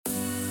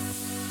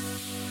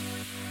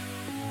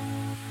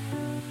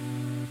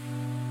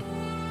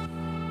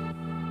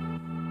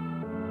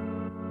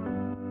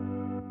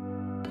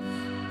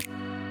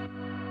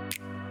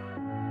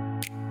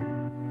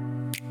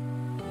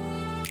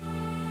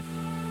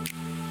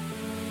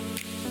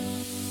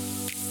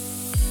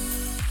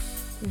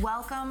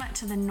Welcome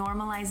to the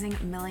Normalizing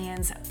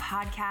Millions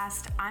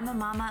podcast. I'm a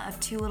mama of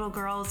two little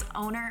girls,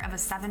 owner of a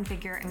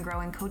 7-figure and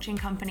growing coaching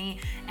company,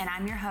 and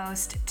I'm your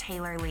host,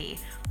 Taylor Lee.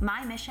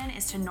 My mission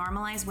is to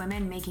normalize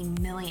women making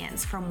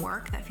millions from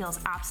work that feels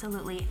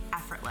absolutely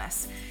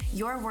effortless.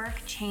 Your work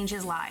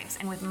changes lives,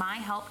 and with my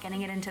help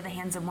getting it into the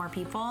hands of more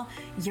people,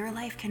 your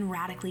life can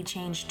radically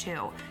change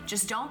too.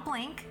 Just don't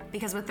blink,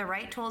 because with the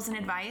right tools and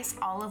advice,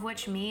 all of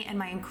which me and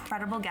my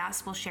incredible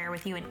guests will share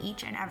with you in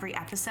each and every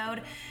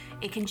episode,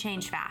 it can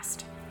change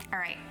fast. All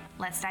right,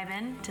 let's dive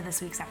into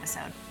this week's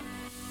episode.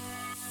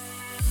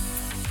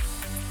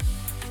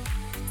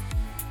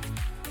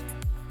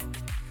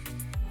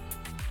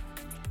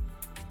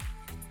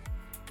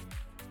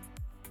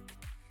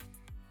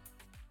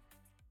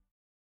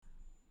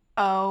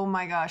 Oh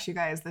my gosh, you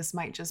guys, this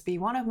might just be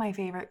one of my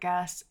favorite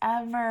guests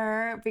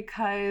ever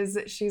because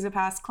she's a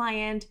past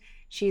client,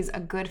 she's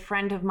a good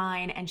friend of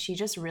mine, and she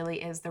just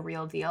really is the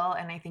real deal.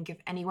 And I think if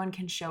anyone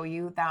can show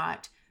you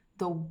that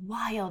the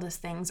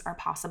wildest things are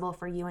possible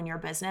for you and your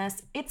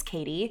business, it's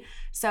Katie.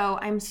 So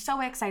I'm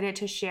so excited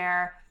to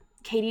share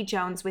Katie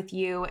Jones with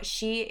you.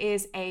 She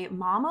is a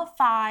mom of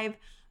 5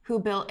 who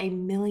built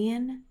 $1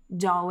 million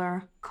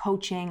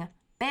coaching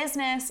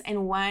business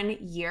in 1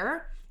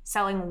 year,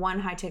 selling one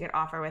high ticket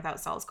offer without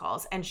sales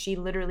calls. And she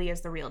literally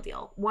is the real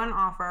deal. One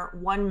offer,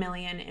 1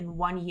 million in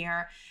 1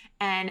 year.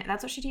 And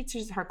that's what she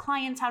teaches her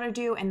clients how to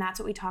do. And that's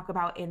what we talk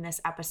about in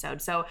this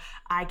episode. So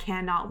I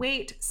cannot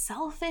wait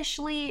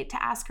selfishly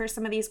to ask her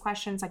some of these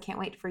questions. I can't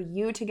wait for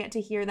you to get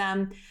to hear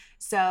them.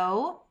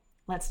 So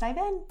let's dive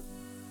in.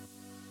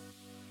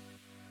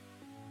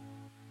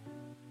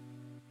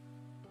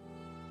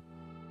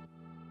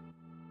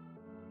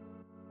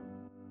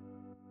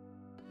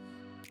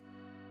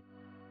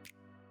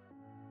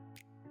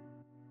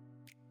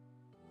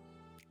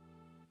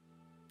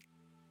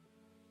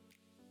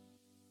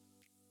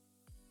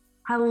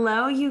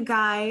 Hello, you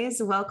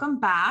guys.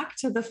 Welcome back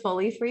to the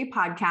Fully Free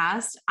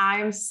podcast.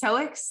 I'm so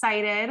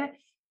excited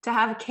to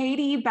have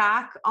Katie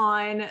back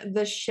on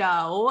the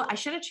show. I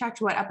should have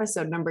checked what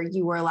episode number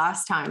you were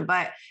last time,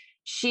 but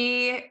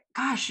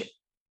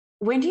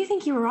when do you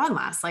think you were on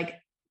last? Like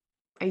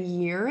a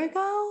year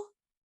ago?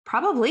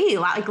 Probably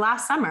like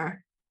last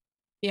summer.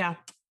 Yeah.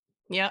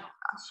 Yep.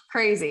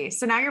 Crazy.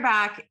 So now you're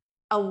back.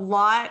 A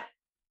lot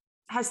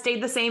has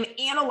stayed the same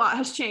and a lot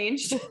has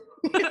changed.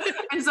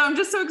 And so I'm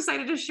just so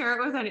excited to share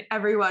it with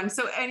everyone.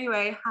 So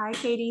anyway, hi,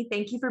 Katie.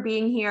 Thank you for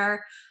being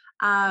here.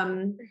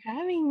 For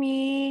having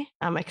me.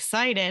 I'm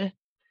excited.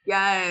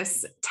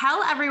 Yes.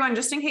 Tell everyone,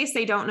 just in case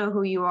they don't know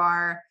who you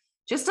are,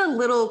 just a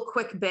little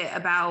quick bit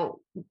about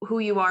who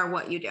you are,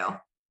 what you do.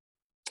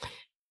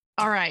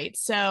 All right.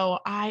 So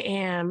I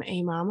am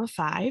a mom of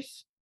 5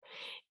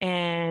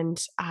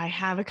 and I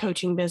have a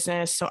coaching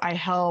business. So I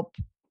help.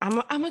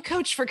 I'm a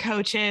coach for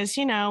coaches.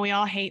 You know, we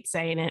all hate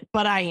saying it,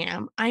 but I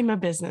am. I'm a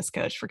business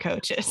coach for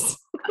coaches.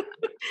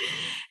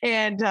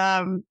 And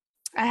I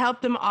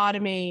help them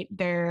automate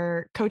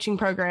their coaching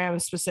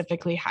programs,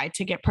 specifically high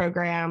ticket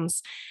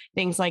programs,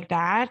 things like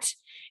that.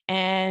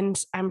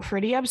 And I'm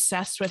pretty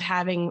obsessed with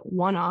having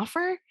one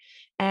offer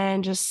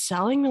and just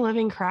selling the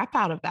living crap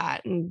out of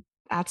that. And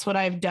that's what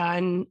I've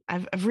done.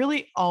 I've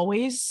really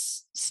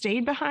always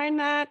stayed behind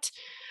that.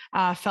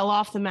 Fell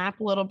off the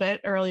map a little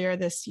bit earlier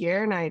this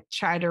year, and I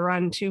tried to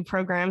run 2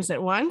 programs at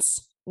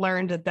once,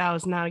 learned that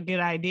was not a good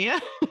idea.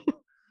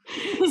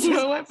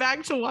 So I went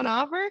back to one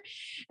offer,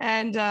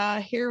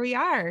 and here we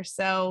are.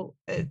 So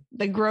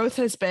the growth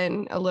has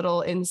been a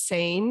little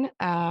insane.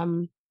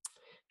 And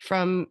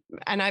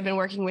I've been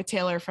working with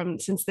Taylor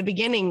since the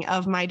beginning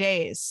of my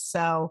days.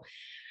 So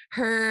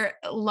her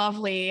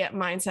lovely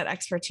mindset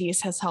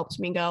expertise has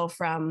helped me go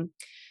from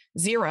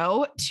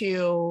 0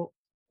 to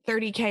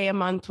 30K a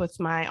month with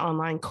my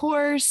online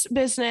course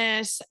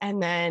business.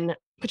 And then,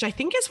 which I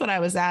think is what I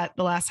was at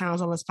the last time I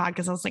was on this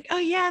podcast. I was like, oh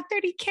yeah,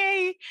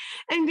 30K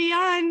and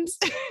beyond.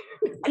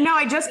 No,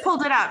 I just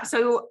pulled it up.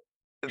 So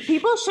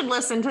people should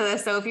listen to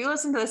this. So if you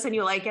listen to this and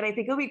you like it, I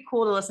think it'll be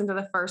cool to listen to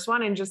the first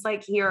one and just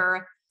like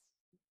hear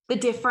the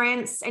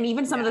difference and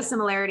even some of the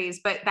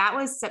similarities. But that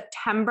was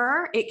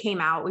September. It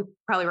came out. We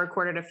probably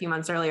recorded a few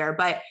months earlier,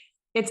 but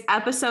it's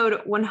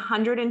episode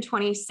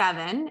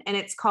 127 and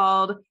it's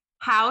called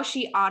How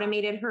She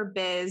Automated Her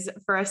Biz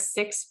for a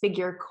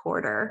 6-Figure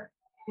Quarter.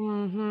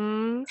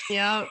 Mm-hmm.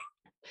 Yep.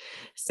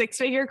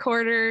 6-figure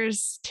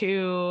quarters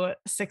to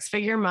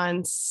 6-figure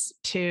months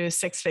to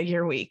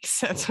 6-figure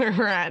weeks. That's where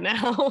we're at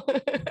now.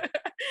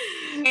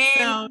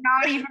 And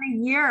not even a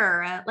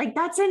year. Like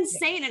that's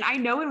insane. And I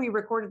know when we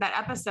recorded that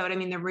episode, I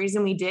mean, the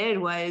reason we did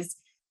was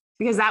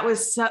because that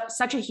was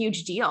such a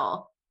huge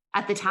deal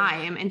at the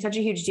time and such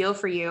a huge deal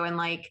for you. And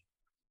like,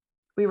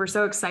 we were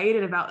so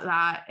excited about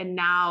that. And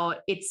now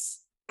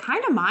it's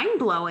kind of mind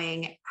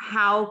blowing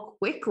how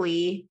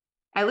quickly,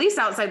 at least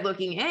outside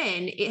looking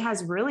in, it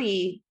has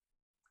really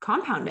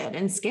compounded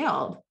and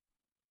scaled.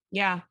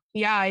 Yeah.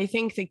 Yeah. I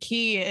think the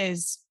key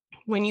is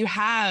when you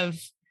have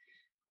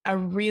a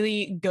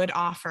really good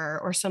offer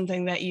or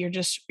something that you're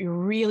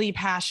really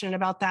passionate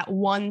about, that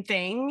one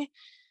thing,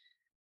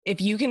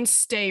 if you can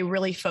stay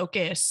really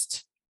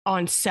focused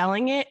on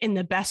selling it in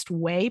the best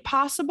way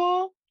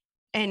possible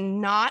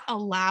and not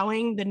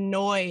allowing the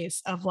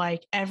noise of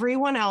like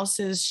everyone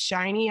else's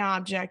shiny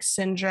object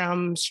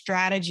syndrome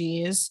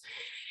strategies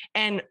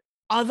and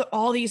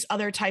all these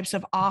other types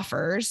of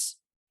offers,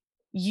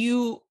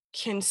 you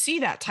can see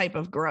that type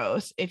of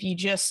growth if you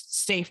just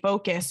stay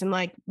focused and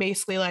like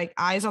basically like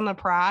eyes on the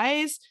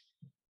prize.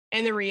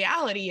 And the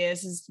reality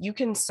is you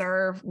can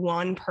serve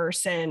one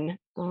person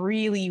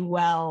really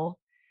well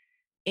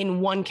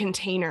in one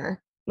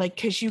container, like,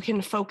 because you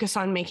can focus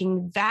on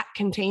making that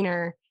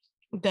container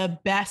the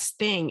best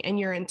thing. And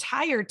your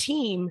entire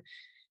team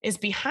is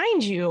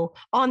behind you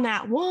on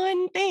that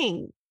one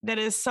thing that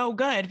is so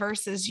good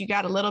versus you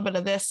got a little bit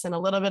of this and a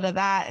little bit of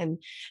that.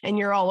 And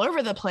you're all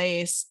over the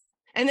place.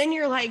 And then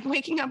you're like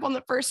waking up on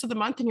the first of the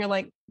month and you're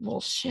like,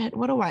 well, shit,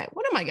 what am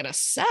I going to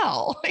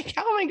sell? Like,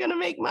 how am I going to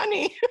make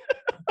money?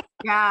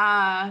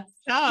 Yeah.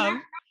 So,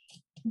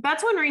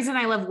 That's one reason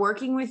I love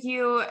working with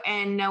you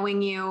and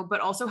knowing you, but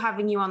also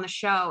having you on the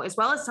show, as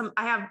well as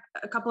I have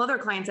a couple other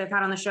clients I've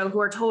had on the show who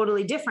are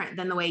totally different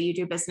than the way you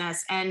do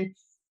business. And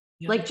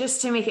like,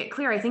 just to make it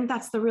clear, I think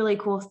that's the really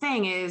cool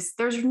thing is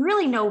there's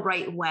really no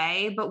right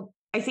way, but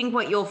I think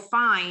what you'll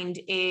find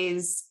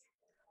is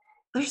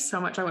there's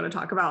so much I want to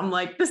talk about. I'm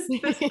like, this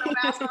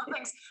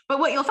things, but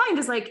what you'll find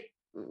is like,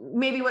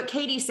 maybe what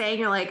Katie's saying,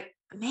 you're like,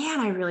 man,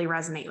 I really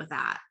resonate with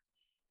that.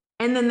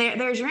 And then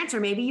there's your answer.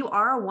 Maybe you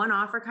are a one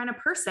offer kind of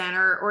person,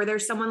 or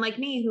there's someone like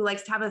me who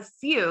likes to have a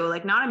few,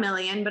 like not a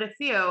million, but a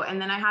few. And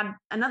then I had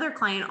another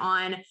client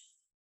on,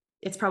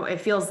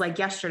 it feels like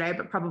yesterday,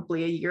 but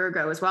probably a year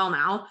ago as well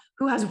now,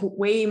 who has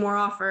way more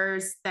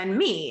offers than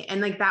me.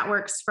 And like, that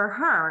works for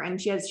her. And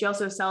she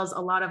also sells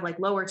a lot of like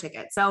lower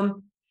tickets.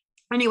 So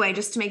anyway,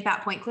 just to make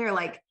that point clear,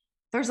 like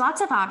there's lots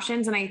of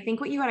options. And I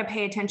think what you got to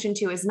pay attention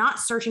to is not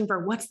searching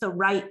for what's the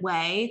right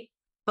way,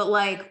 but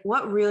like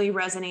what really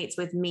resonates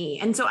with me.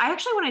 And so I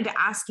actually wanted to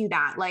ask you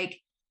that, like,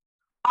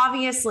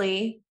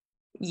 obviously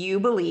you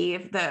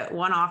believe that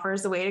one offer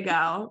is the way to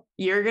go.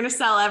 You're going to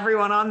sell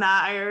everyone on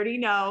that. I already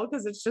know,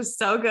 because it's just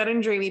so good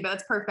and dreamy, but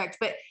it's perfect.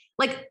 But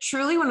like,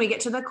 truly, when we get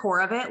to the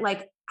core of it,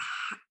 like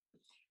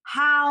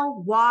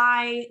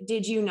why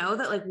did you know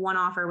that like one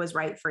offer was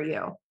right for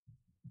you?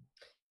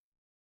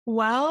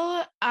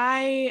 well,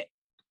 I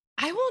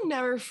will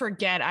never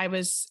forget. I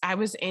was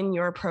in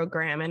your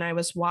program and I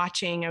was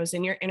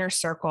in your inner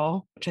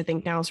circle, which I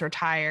think now is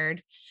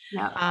retired.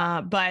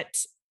 Yeah. But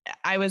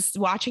I was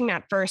watching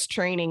that first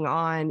training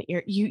on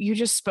you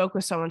just spoke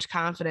with so much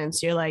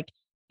confidence. You're like,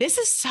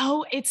 it's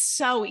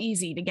so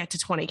easy to get to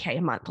 20K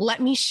a month.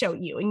 Let me show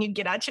you. And you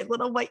get out your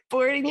little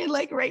whiteboard and you're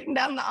like writing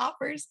down the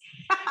offers.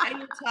 And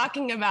you're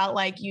talking about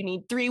like, you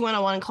need 3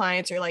 one-on-one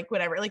clients or like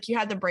whatever. Like you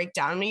had the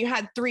breakdown. I mean, you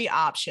had 3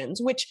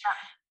 options, which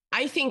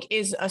I think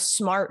is a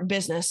smart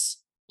business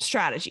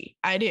strategy.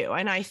 I do.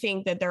 And I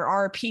think that there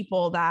are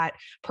people that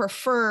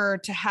prefer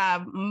to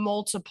have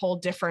multiple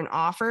different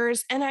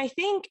offers. And I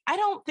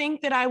don't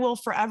think that I will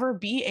forever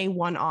be a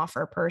one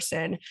offer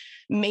person.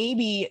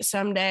 Maybe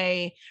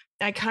someday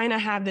I kind of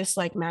have this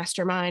like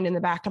mastermind in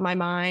the back of my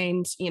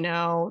mind. You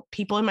know,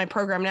 people in my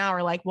program now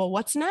are like, well,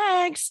 what's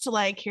next?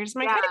 Like, here's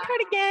my credit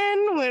card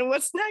again.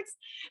 What's next?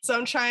 So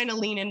I'm trying to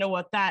lean into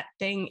what that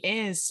thing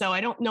is. So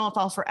I don't know if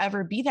I'll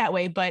forever be that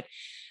way, but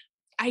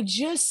I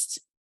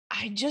just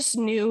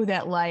knew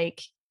that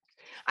like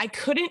I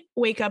couldn't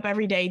wake up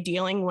every day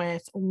dealing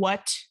with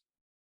what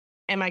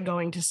am I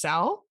going to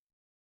sell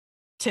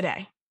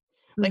today?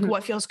 Like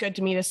what feels good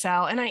to me to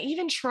sell. And I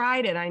even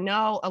tried it. I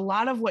know a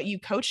lot of what you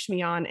coached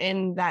me on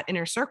in that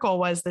inner circle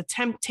was the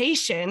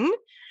temptation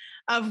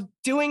of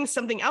doing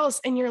something else.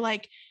 And you're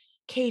like,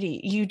 Katie,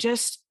 you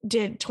just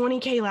did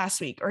 20K last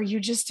week, or you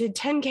just did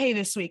 10K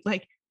this week.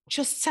 Like,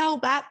 just sell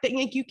that thing.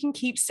 Like you can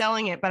keep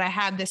selling it. But I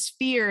had this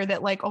fear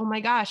that like, oh my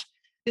gosh,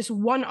 this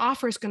one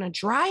offer is going to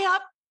dry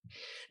up.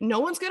 No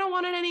one's going to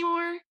want it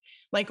anymore.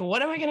 Like,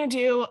 what am I going to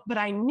do? But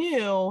I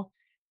knew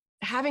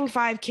having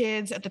 5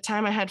 kids at the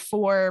time, I had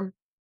 4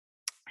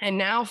 and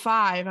now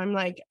 5. I'm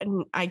like,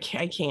 I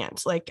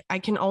can't, like, I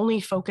can only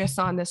focus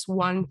on this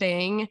one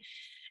thing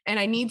and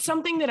I need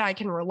something that I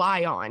can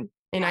rely on.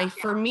 And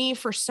for me,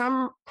 for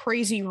some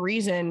crazy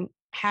reason,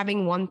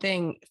 having one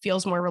thing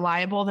feels more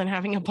reliable than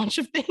having a bunch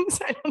of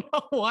things. I don't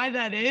know why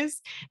that is,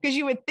 because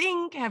you would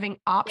think having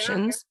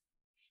options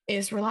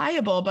is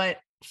reliable. But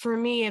for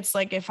me, it's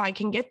like if I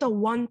can get the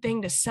one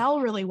thing to sell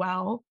really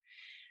well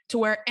to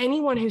where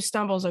anyone who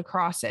stumbles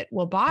across it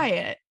will buy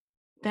it,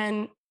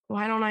 then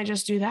why don't I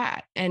just do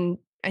that? And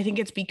I think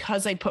it's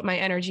because I put my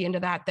energy into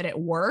that it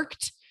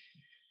worked.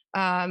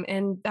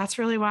 And that's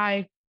really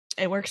why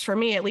it works for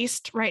me, at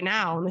least right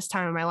now in this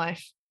time of my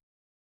life.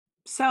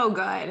 So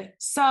good.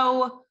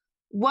 So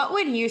what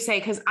would you say?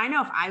 Because I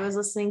know if I was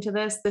listening to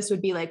this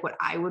would be like what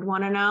I would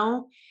want to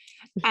know.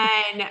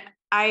 And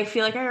I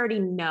feel like I already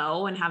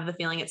know and have the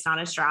feeling it's not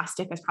as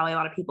drastic as probably a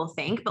lot of people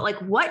think, but like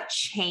what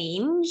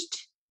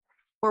changed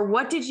or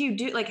what did you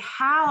do? Like,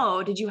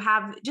 how did you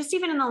have, just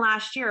even in the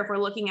last year, if we're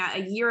looking at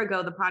a year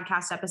ago, the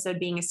podcast episode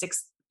being a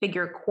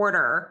 6-figure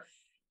quarter,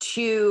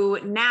 to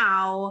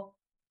now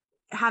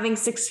having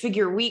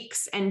 6-figure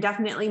weeks and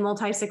definitely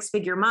multi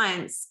 6-figure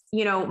months,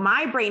 you know,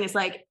 my brain is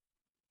like,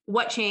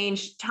 what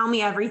changed? Tell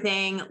me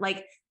everything.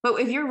 Like, but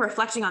if you're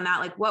reflecting on that,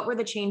 like what were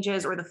the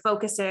changes or the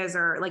focuses,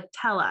 or like,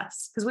 tell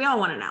us, because we all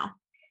want to know.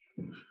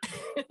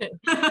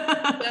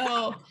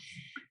 So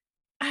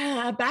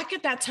back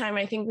at that time,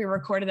 I think we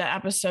recorded that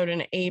episode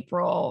in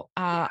April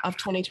of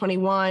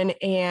 2021,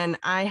 and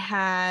I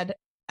had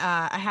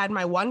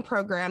my one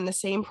program, the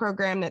same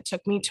program that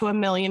took me to $1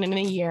 million in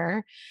a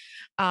year,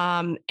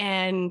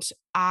 and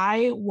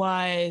I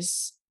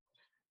was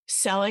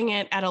selling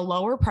it at a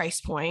lower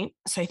price point.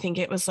 So I think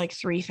it was like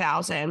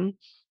 3,000.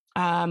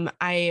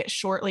 I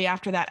shortly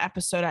after that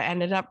episode, I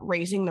ended up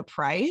raising the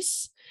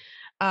price,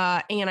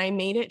 and I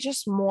made it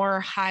just more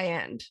high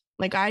end.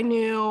 Like I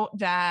knew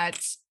that.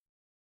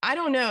 I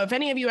don't know if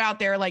any of you out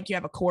there, like you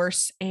have a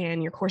course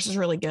and your course is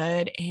really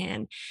good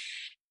and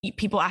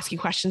people ask you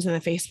questions in the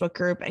Facebook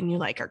group and you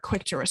like are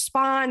quick to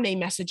respond. They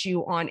message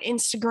you on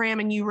Instagram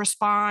and you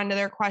respond to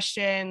their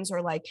questions,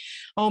 or like,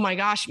 oh my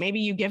gosh, maybe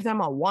you give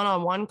them a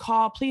one-on-one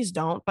call. Please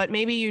don't, but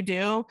maybe you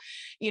do.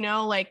 You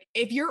know, like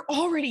if you're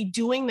already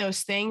doing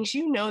those things,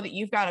 you know that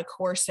you've got a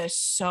course that's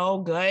so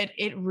good.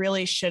 It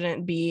really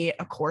shouldn't be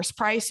a course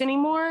price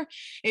anymore.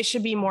 It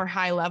should be more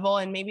high level.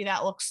 And maybe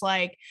that looks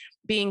like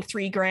being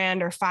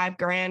 $3,000 or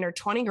 $5,000 or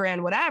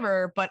 $20,000,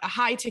 whatever, but a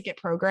high ticket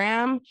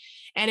program.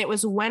 And it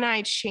was when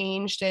I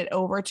changed it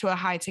over to a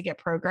high ticket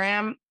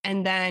program.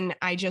 And then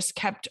I just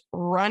kept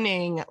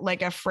running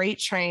like a freight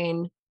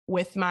train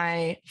with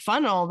my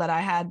funnel that I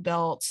had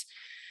built,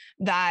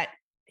 that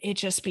it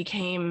just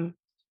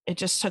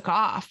took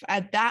off.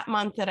 At that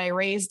month that I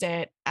raised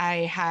it, I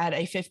had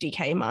a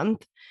 50K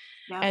month.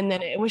 Yeah. And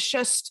then it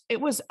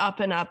was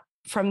up and up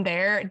from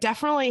there.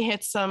 Definitely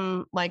hit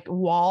some like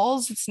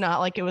walls. It's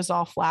not like it was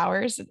all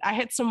flowers. I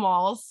hit some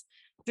walls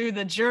through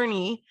the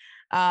journey.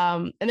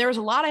 And there was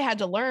a lot I had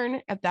to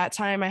learn at that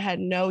time. I had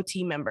no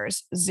team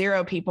members,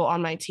 0 people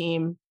on my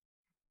team.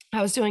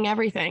 I was doing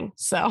everything.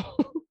 So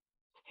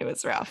it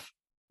was rough.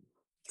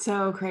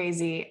 So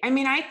crazy. I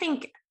mean, I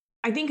think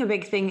a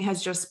big thing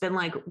has just been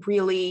like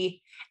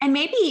really, and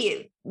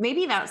maybe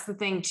that's the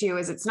thing too,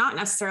 is it's not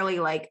necessarily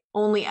like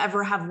only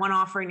ever have one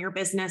offer in your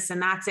business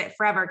and that's it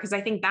forever. Cause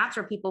I think that's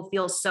where people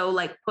feel so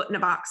like put in a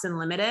box and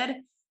limited.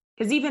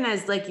 Cause even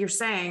as like you're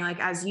saying, like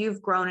as you've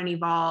grown and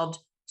evolved,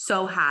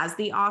 so has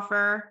the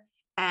offer,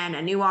 and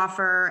a new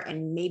offer,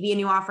 and maybe a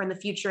new offer in the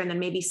future. And then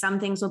maybe some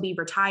things will be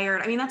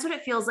retired. I mean, that's what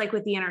it feels like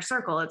with the Inner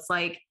Circle. It's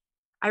like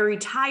I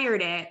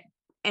retired it,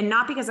 and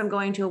not because I'm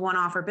going to a one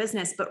offer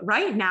business, but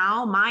right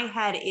now my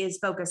head is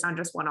focused on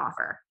just one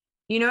offer.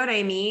 You know what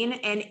I mean?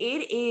 And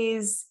it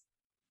is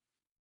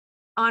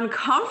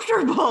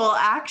uncomfortable.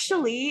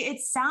 Actually, it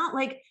sounds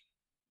like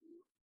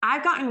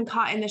I've gotten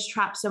caught in this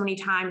trap so many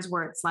times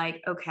where it's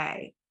like,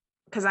 okay,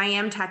 because I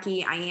am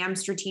techie, I am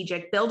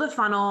strategic, build a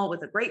funnel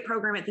with a great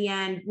program at the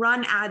end,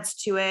 run ads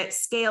to it,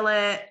 scale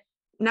it,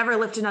 never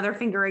lift another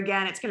finger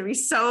again. It's going to be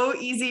so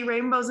easy,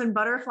 rainbows and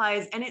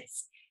butterflies. And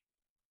it's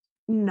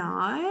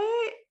not.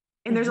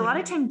 And there's a lot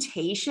of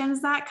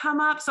temptations that come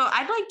up. So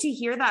I'd like to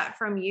hear that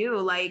from you.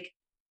 Like,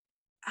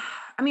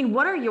 I mean,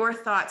 what are your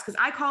thoughts? Because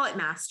I call it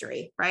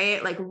mastery,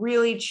 right? Like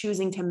really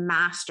choosing to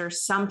master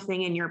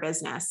something in your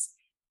business.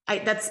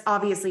 That's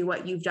obviously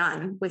what you've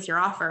done with your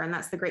offer. And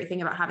that's the great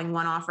thing about having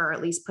one offer, or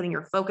at least putting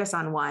your focus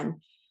on one.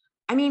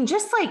 I mean,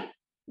 just like,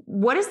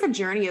 what has the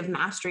journey of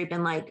mastery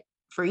been like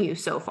for you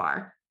so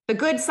far? The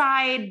good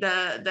side,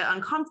 the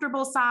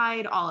uncomfortable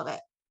side, all of it.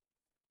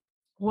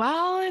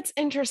 Well, it's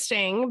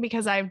interesting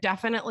because I've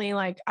definitely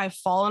I've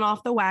fallen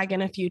off the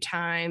wagon a few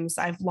times.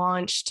 I've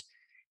launched,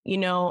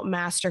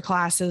 master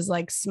classes,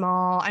 like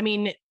small. I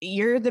mean,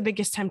 you're the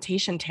biggest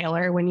temptation,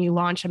 Taylor, when you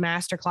launch a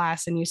master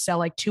class and you sell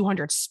like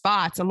 200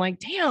 spots. I'm like,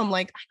 damn,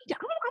 like I'm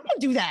gonna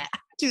do that.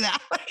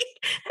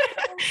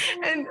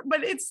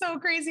 But it's so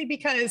crazy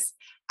because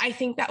I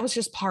think that was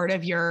just part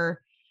of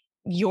your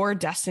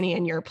destiny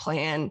and your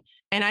plan.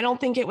 And I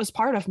don't think it was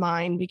part of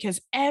mine,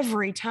 because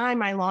every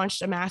time I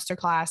launched a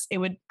masterclass, I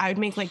would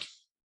make like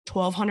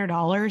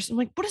 $1,200. I'm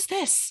like, what is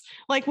this?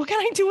 Like, what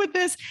can I do with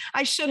this?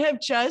 I should have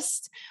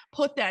just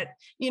put that,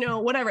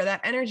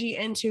 that energy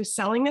into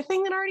selling the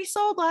thing that already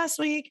sold last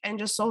week and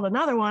just sold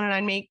another one, and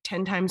I'd make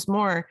 10 times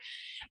more,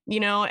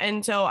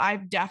 And so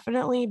I've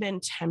definitely been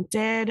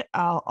tempted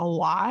a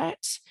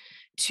lot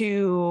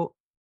to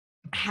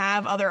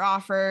have other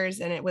offers,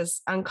 and it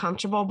was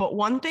uncomfortable. But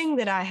one thing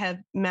that I have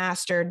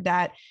mastered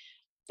that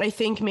I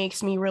think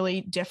makes me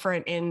really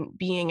different in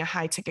being a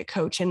high ticket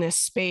coach in this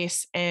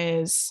space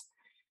is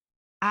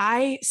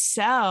I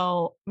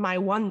sell my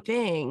one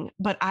thing,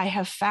 but I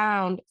have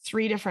found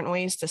 3 different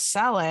ways to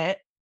sell it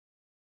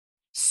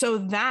so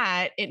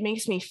that it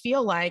makes me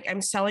feel like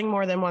I'm selling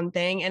more than one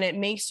thing. And it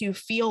makes you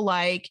feel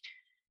like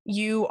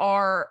you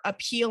are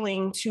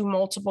appealing to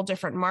multiple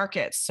different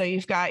markets. So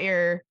you've got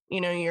your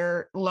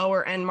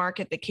lower end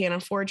market that can't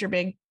afford your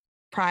big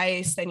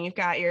price. Then you've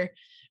got your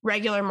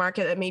regular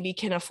market that maybe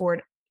can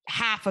afford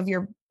half of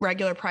your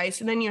regular price.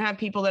 And then you have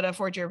people that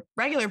afford your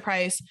regular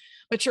price,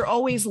 but you're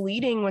always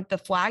leading with the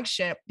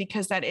flagship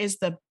because that is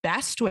the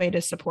best way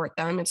to support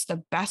them. It's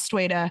the best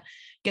way to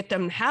get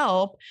them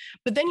help.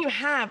 But then you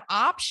have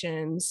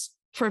options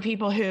for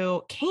people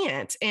who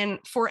can't. And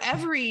for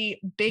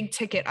every big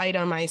ticket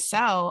item I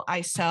sell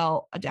a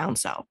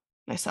downsell.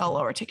 I sell a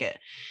lower ticket,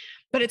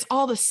 but it's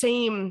all the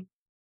same.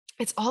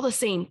 It's all the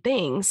same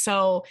thing.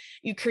 So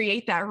you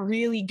create that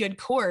really good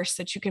course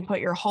that you can put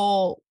your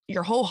whole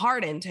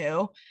heart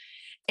into,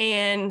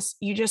 and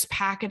you just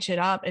package it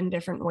up in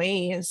different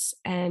ways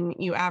and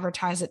you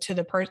advertise it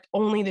to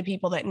only the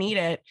people that need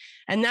it.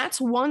 And that's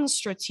one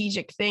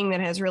strategic thing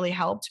that has really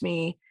helped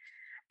me.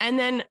 And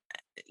then,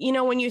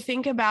 when you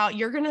think about,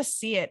 you're going to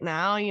see it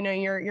now,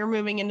 you're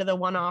moving into the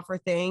one offer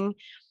thing.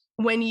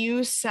 When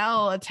you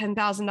sell a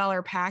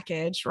 $10,000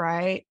 package,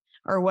 right?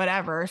 Or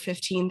whatever,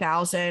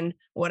 15,000,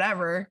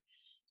 whatever,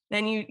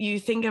 then you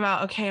think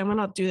about, okay, I'm going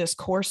to do this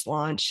course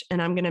launch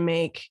and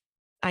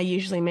I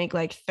usually make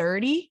like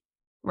 30,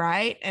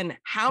 right? And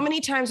how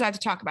many times do I have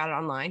to talk about it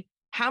online?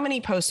 How many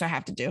posts do I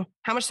have to do?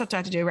 How much stuff do I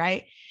have to do,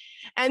 right?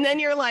 And then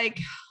you're like,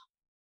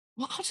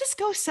 well, I'll just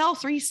go sell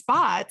 3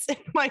 spots in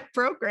my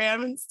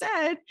program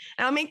instead,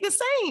 and I'll make the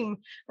same,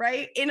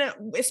 right?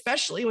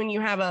 Especially when you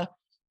have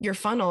your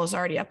funnel is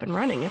already up and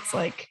running. It's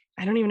like,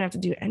 I don't even have to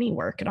do any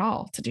work at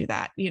all to do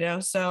that,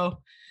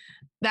 So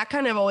that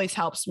kind of always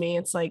helps me.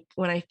 It's like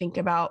when I think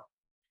about,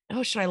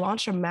 oh, should I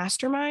launch a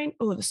mastermind?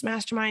 Oh, this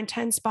mastermind,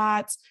 10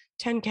 spots,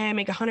 10K,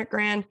 make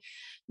 $100,000.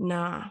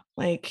 Nah,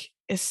 like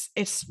it's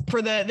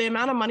for the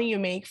amount of money you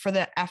make for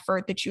the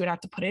effort that you would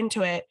have to put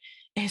into it,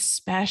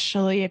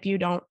 especially if you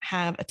don't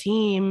have a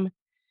team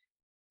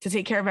to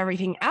take care of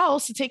everything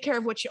else, to take care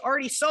of what you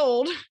already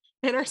sold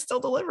and are still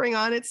delivering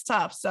on. It's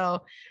tough.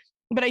 So,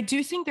 but I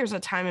do think there's a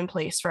time and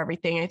place for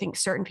everything. I think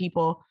certain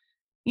people,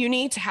 you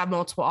need to have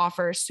multiple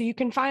offers so you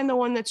can find the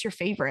one that's your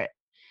favorite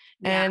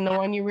and the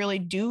one you really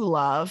do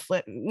love.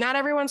 Not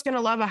everyone's going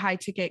to love a high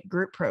ticket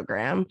group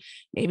program.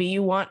 Maybe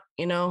you want,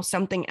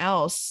 something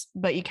else,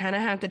 but you kind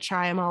of have to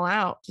try them all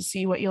out to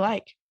see what you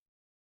like.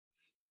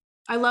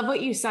 I love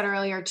what you said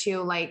earlier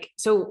too.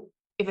 So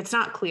if it's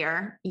not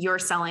clear, you're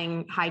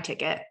selling high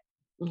ticket,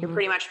 you're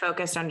pretty much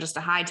focused on just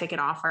a high ticket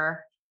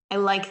offer. I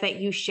like that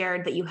you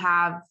shared that you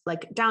have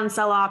like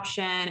downsell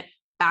option,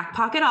 back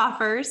pocket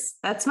offers.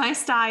 That's my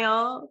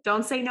style.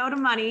 Don't say no to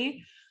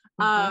money.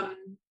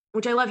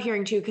 Which I love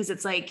hearing too, because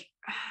it's like,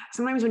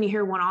 sometimes when you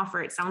hear one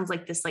offer, it sounds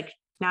like this, like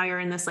now you're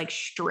in this like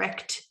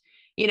strict,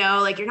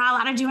 like you're not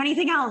allowed to do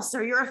anything else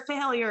or you're a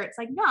failure. It's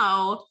like,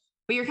 no,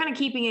 but you're kind of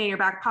keeping it in your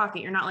back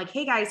pocket. You're not like,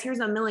 hey guys, here's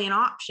a million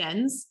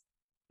options.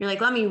 You're like,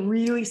 let me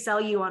really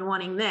sell you on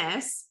wanting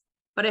this.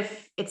 But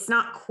if it's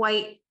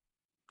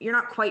you're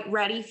not quite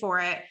ready for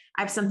it,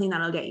 I have something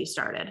that'll get you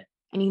started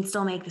and you can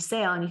still make the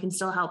sale and you can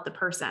still help the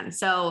person.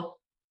 So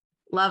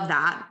love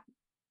that,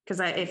 because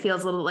it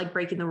feels a little like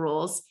breaking the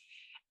rules.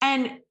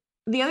 And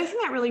the other thing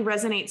that really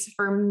resonates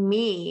for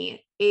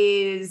me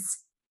is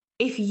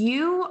if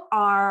you've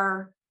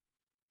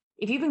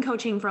been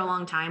coaching for a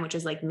long time, which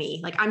is like me,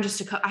 like I'm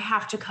just I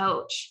have to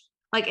coach.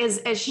 Like as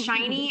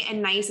shiny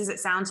and nice as it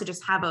sounds to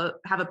just have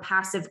a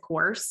passive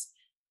course,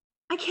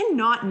 I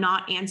cannot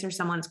not answer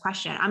someone's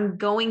question. I'm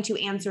going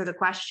to answer the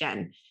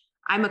question.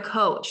 I'm a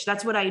coach.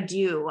 That's what I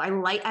do.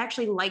 I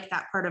actually like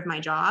that part of my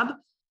job,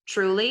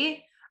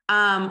 truly.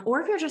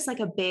 Or if you're just like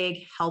a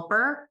big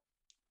helper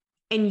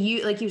and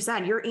you, like you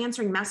said, you're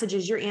answering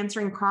messages, you're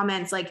answering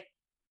comments, like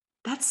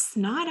that's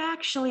not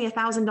actually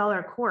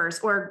 $1,000 course.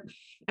 Or,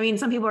 I mean,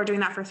 some people are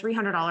doing that for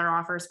 $300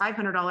 offers,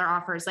 $500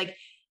 offers. Like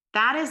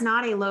that is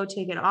not a low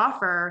ticket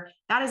offer.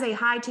 That is a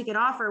high ticket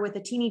offer with a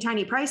teeny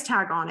tiny price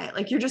tag on it.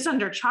 Like you're just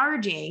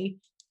undercharging.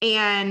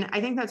 And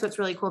I think that's what's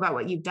really cool about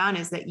what you've done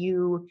is that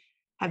you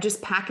have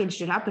just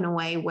packaged it up in a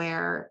way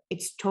where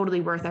it's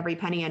totally worth every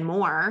penny and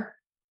more.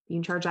 You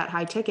can charge that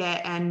high ticket.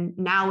 And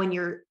now when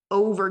you're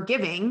over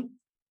giving,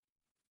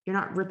 you're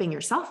not ripping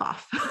yourself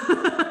off.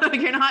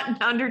 You're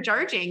not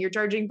undercharging. You're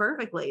charging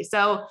perfectly.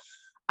 So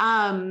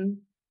I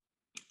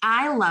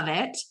love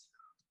it.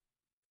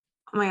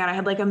 Oh my God, I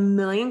had like a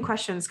million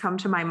questions come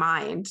to my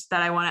mind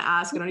that I want to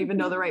ask. I don't even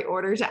know the right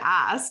order to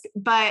ask,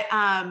 but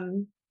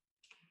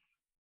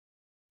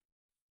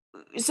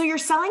so you're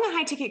selling a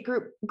high ticket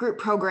group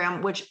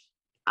program, which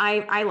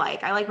I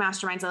like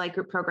masterminds. I like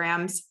group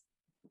programs,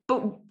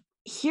 but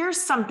here's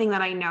something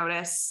that I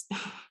notice,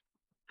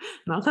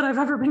 not that I've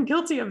ever been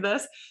guilty of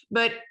this,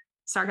 but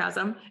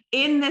sarcasm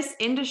in this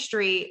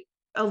industry.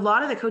 A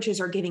lot of the coaches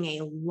are giving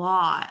a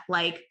lot,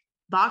 like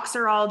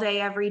Voxer all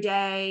day, every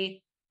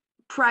day,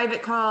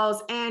 private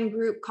calls and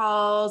group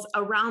calls,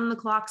 around the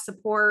clock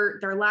support.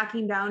 They're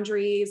lacking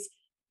boundaries.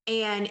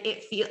 And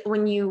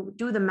when you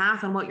do the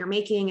math on what you're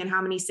making and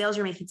how many sales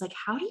you're making, it's like,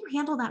 how do you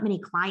handle that many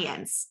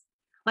clients?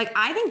 Like,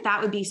 I think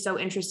that would be so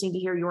interesting to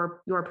hear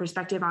your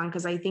perspective on,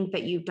 because I think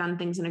that you've done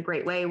things in a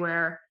great way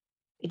where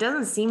it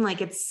doesn't seem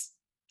like it's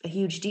a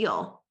huge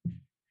deal.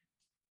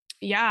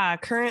 Yeah.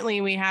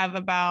 Currently we have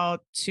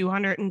about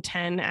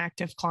 210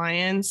 active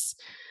clients.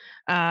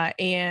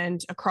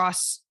 And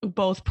across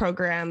both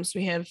programs,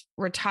 we have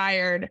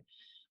retired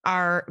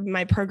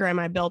my program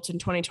I built in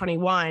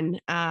 2021.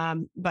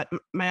 But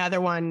my other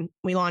one,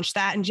 we launched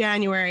that in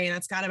January, and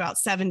it's got about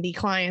 70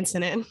 clients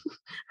in it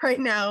right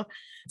now.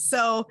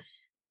 So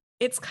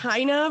it's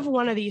kind of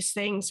one of these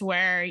things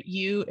where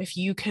if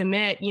you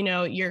commit,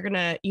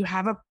 you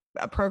have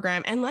a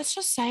program, and let's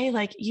just say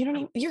like, you're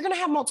going to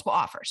have multiple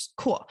offers.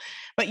 Cool.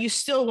 But you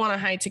still want a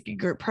high ticket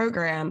group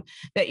program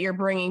that you're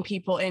bringing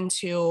people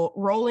into,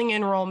 rolling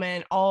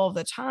enrollment all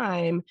the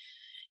time.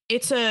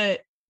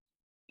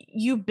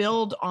 You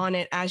build on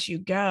it as you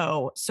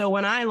go. So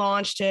when I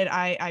launched it,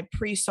 I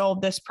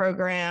pre-sold this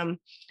program,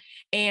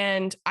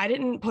 and I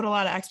didn't put a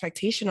lot of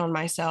expectation on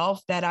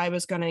myself that I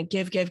was going to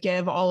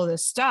give all of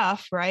this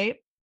stuff. Right.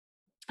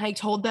 I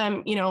told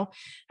them,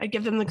 I'd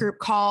give them the group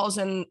calls,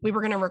 and we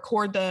were going to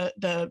record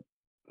the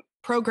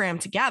program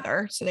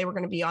together. So they were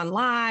going to be on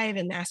live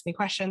and ask me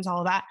questions, all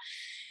of that.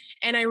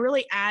 And I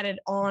really added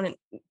on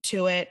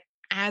to it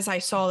as I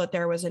saw that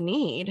there was a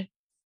need.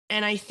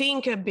 And I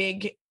think a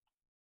big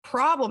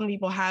problem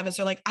people have is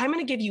they're like, I'm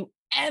going to give you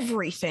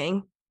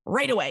everything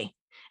right away.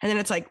 And then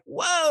it's like,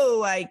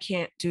 whoa, I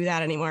can't do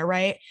that anymore.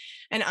 Right.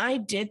 And I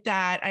did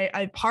that.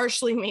 I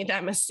partially made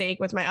that mistake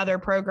with my other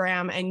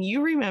program. And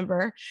you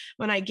remember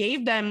when I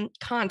gave them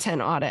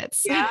content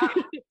audits. Yeah.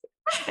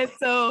 And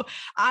so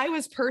I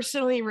was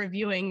personally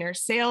reviewing their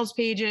sales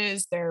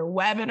pages, their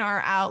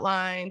webinar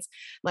outlines,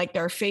 like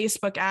their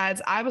Facebook ads.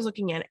 I was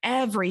looking at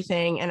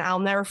everything. And I'll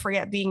never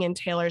forget being in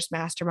Taylor's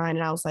mastermind.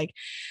 And I was like,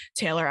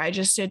 Taylor, I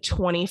just did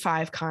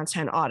 25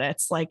 content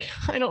audits. Like,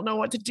 I don't know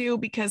what to do,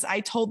 because I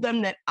told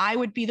them that I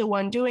would be the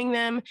one doing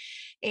them,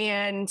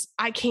 and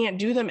I can't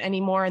do them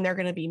anymore. And they're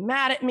going to be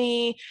mad at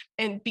me.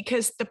 And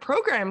because the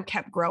program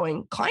kept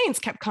growing, clients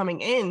kept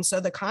coming in. So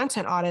the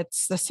content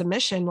audits, the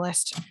submission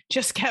list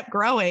just kept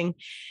growing.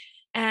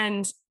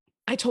 And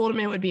I told him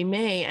it would be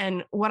me.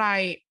 And what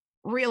I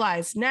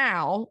realize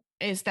now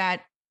is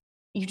that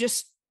you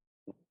just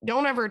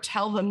don't ever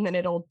tell them that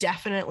it'll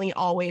definitely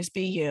always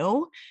be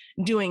you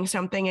doing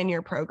something in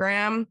your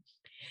program,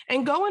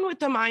 and go in with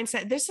the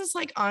mindset. This is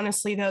like,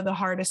 honestly, though, the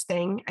hardest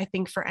thing I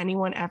think for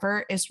anyone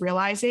ever is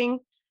realizing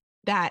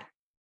that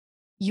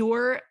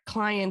your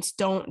clients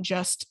don't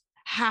just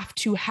have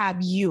to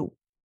have you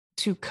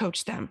to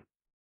coach them.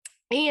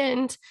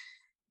 And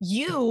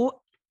you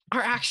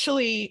are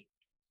actually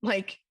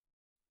like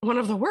one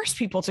of the worst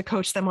people to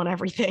coach them on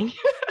everything.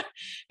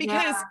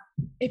 Because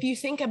if you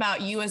think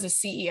about you as a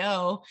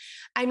CEO,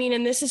 I mean,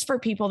 and this is for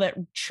people that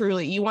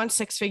truly, you want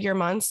 6-figure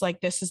months, like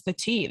this is the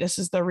tea, this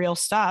is the real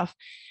stuff.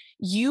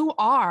 You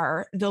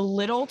are the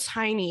little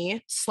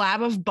tiny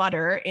slab of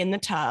butter in the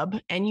tub,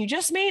 and you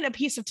just made a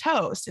piece of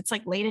toast. It's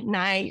like late at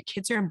night, your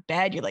kids are in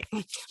bed. You're like,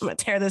 I'm going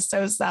to tear this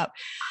toast up.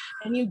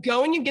 And you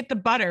go and you get the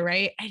butter,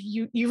 right? And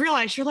you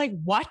realize, you're like,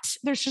 what?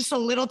 There's just a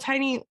little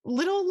tiny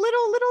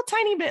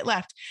bit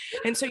left.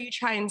 And so you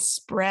try and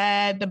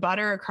spread the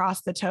butter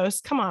across the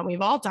toast. Come on, we've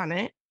all done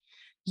it.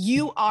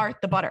 You are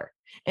the butter.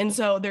 And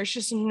so there's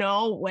just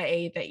no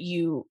way that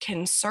you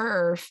can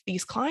serve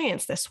these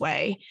clients this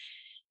way.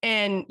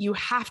 And you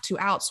have to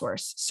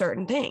outsource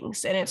certain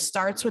things. And it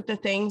starts with the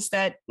things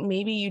that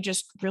maybe you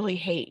just really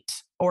hate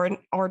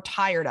or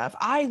tired of.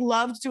 I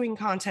loved doing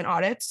content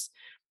audits,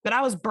 but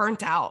I was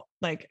burnt out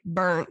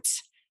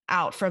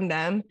from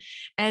them.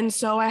 And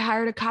so I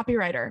hired a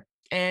copywriter,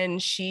 and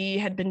she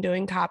had been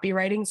doing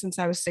copywriting since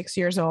I was 6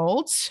 years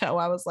old. So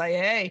I was like,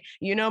 hey,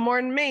 you know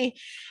more than me.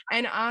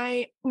 And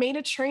I made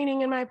a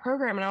training in my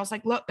program, and I was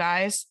like, look,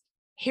 guys,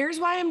 here's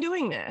why I'm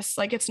doing this.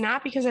 Like, it's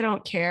not because I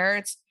don't care.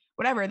 It's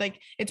whatever. Like,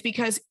 it's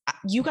because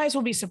you guys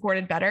will be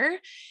supported better.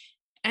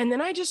 And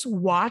then I just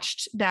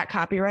watched that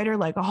copywriter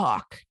like a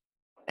hawk.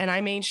 And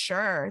I made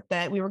sure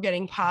that we were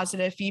getting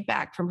positive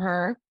feedback from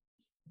her.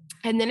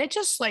 And then it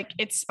just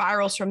it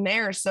spirals from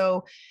there.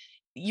 So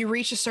you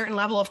reach a certain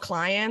level of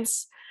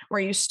clients where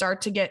you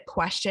start to get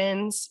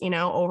questions,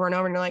 over and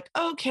over. And you're like,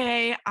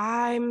 okay,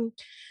 I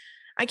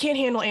can't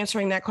handle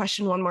answering that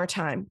question one more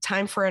time.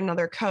 Time for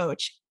another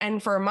coach.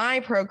 And for my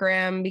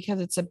program,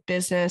 because it's a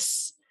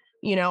business,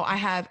 I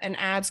have an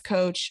ads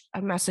coach,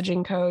 a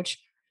messaging coach,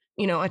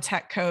 a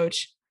tech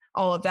coach,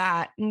 all of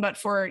that. But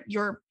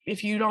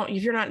if you're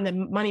not in the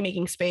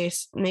money-making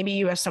space, maybe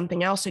you have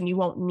something else and you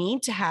won't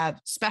need to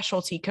have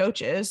specialty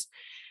coaches,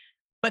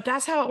 but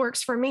that's how it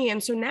works for me.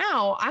 And so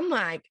now I'm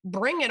like,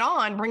 bring it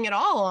on, bring it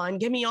all on,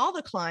 give me all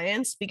the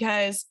clients,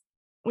 because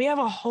we have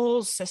a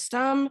whole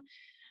system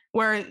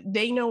where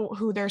they know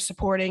who they're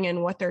supporting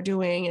and what they're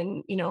doing.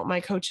 And,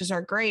 my coaches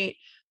are great.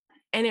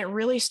 And it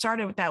really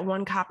started with that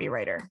one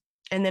copywriter.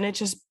 And then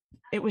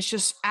it was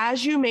just,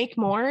 as you make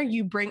more,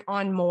 you bring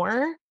on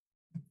more.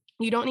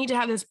 You don't need to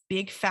have this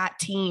big fat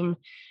team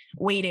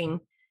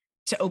waiting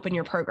to open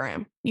your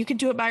program. You could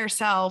do it by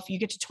yourself. You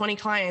get to 20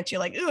 clients. You're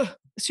like, ugh,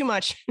 it's too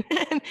much.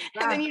 and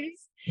then you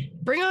just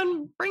bring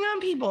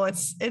on people.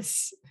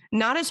 It's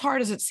not as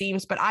hard as it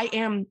seems, but I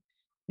am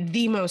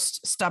the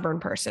most stubborn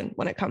person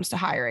when it comes to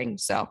hiring.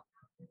 So.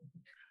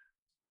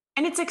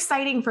 And it's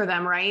exciting for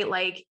them, right?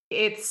 Like,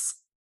 it's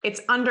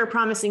it's under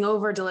promising,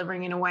 over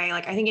delivering in a way.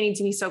 Like, I think it needs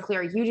to be so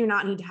clear. You do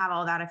not need to have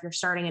all that if you're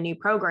starting a new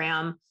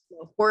program,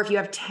 or if you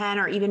have 10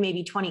 or even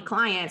maybe 20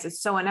 clients,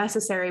 it's so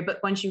unnecessary. But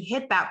once you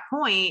hit that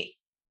point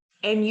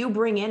and you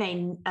bring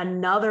in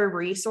another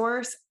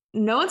resource,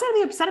 no one's going to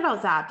be upset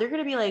about that. They're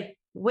going to be like,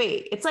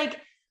 wait, it's like,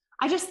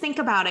 I just think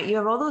about it. You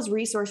have all those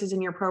resources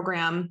in your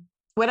program,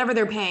 whatever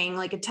they're paying,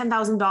 like at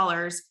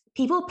 $10,000,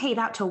 people pay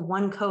that to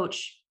one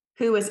coach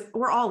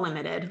we're all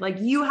limited.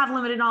 Like, you have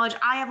limited knowledge.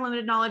 I have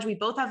limited knowledge. We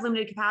both have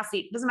limited capacity.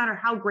 It doesn't matter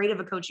how great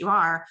of a coach you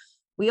are.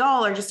 We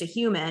all are just a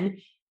human.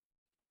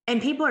 And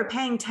people are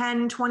paying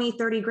 10, 20,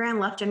 30 grand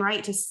left and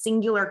right to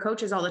singular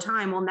coaches all the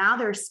time. Well, now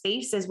there's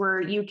spaces where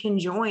you can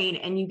join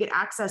and you get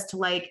access to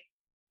like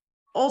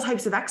all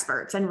types of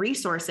experts and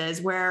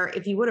resources, where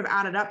if you would have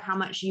added up how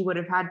much you would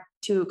have had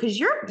to, because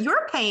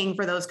you're paying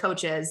for those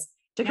coaches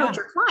to coach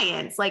your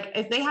clients. Like,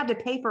 if they had to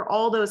pay for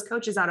all those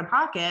coaches out of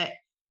pocket,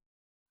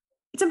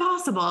 it's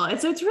impossible.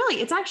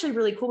 It's actually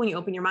really cool when you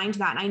open your mind to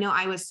that. And I know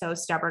I was so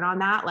stubborn on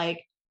that.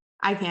 Like,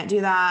 I can't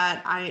do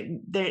that.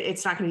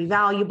 It's not going to be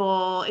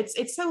valuable.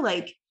 It's so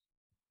like,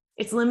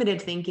 it's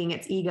limited thinking,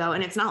 it's ego.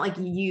 And it's not like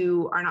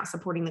you are not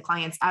supporting the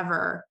clients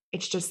ever.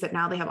 It's just that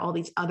now they have all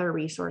these other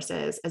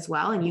resources as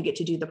well. And you get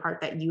to do the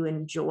part that you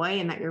enjoy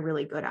and that you're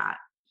really good at.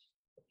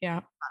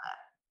 Yeah.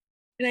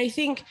 And I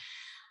think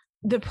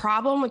the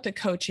problem with the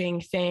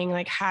coaching thing,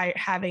 like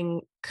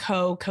having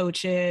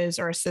co-coaches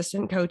or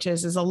assistant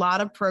coaches, is a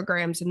lot of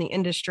programs in the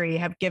industry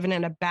have given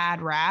it a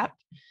bad rap,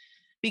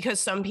 because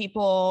some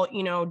people,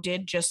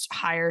 did just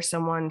hire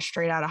someone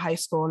straight out of high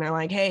school and they're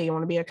like, hey, you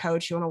want to be a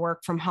coach? You want to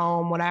work from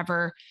home,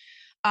 whatever.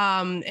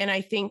 And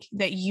I think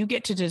that you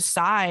get to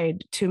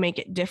decide to make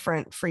it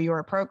different for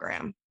your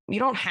program. You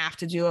don't have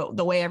to do it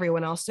the way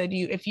everyone else did.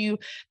 If you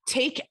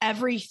take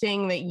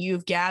everything that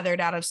you've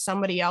gathered out of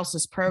somebody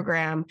else's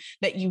program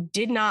that you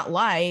did not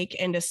like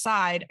and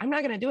decide, I'm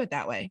not going to do it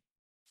that way.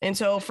 And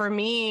so for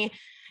me,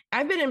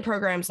 I've been in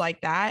programs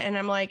like that, and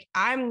I'm like,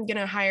 I'm going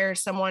to hire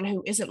someone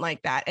who isn't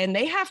like that. And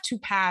they have to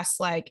pass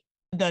like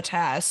the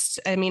test.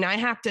 I mean, I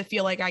have to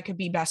feel like I could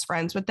be best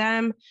friends with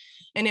them.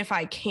 And if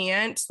I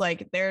can't,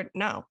 like, they're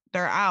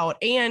out.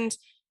 And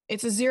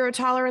it's a zero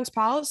tolerance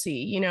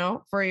policy,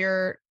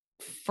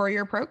 for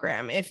your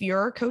program. If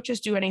your coaches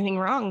do anything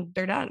wrong,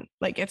 they're done.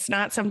 Like, it's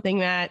not something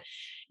that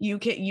you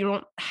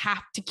don't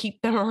have to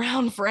keep them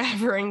around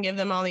forever and give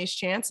them all these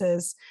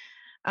chances.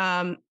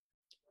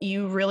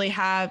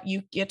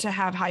 You get to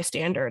have high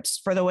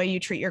standards for the way you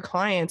treat your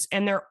clients.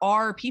 And there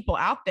are people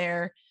out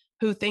there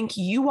who think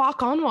you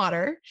walk on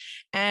water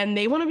and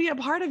they want to be a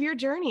part of your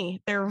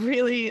journey. There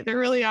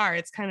really are.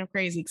 It's kind of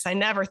crazy, because I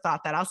never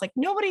thought that. I was like,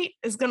 nobody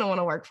is going to want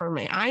to work for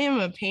me. I am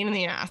a pain in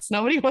the ass.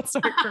 Nobody wants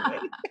to work for me.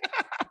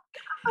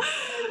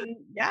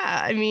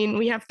 Yeah. I mean,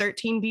 we have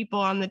 13 people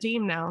on the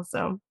team now.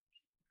 So.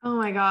 Oh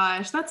my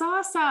gosh. That's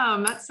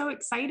awesome. That's so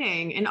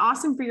exciting, and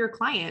awesome for your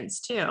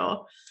clients too.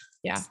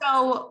 Yeah.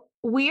 So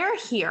we are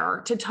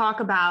here to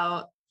talk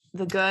about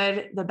the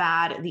good, the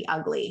bad, the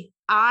ugly.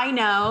 I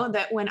know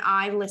that when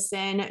I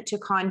listen to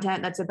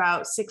content that's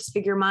about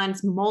 6-figure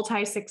months,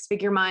 multi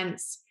 6-figure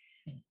months,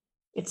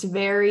 it's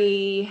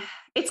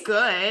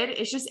good.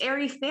 It's just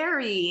airy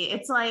fairy.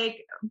 It's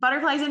like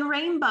butterflies and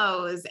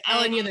rainbows.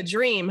 Telling you the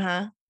dream,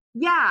 huh?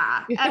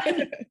 Yeah.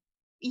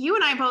 You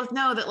and I both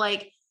know that,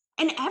 like,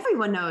 and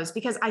everyone knows,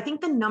 because I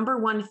think the number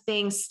one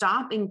thing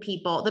stopping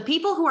people, the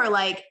people who are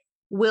like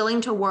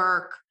willing to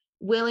work,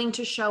 willing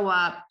to show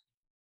up,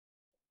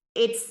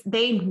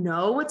 they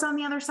know what's on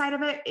the other side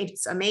of it.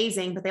 It's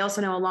amazing, but they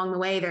also know along the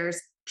way there's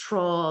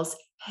trolls,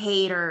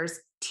 haters,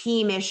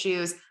 team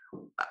issues.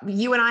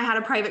 You and I had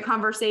a private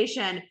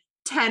conversation,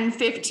 10,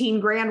 15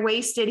 grand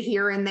wasted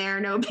here and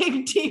there, no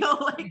big deal.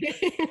 Like,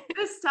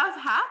 this stuff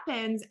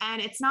happens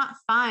and it's not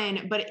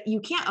fun, but you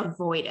can't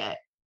avoid it.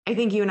 I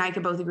think you and I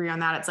could both agree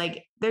on that. It's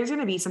like, there's going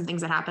to be some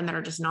things that happen that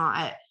are just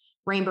not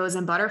rainbows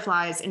and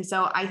butterflies. And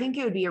so I think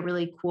it would be a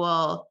really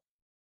cool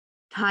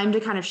time to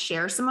kind of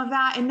share some of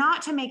that, and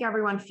not to make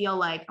everyone feel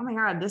like, oh my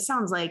God, this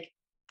sounds like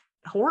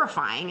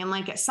horrifying and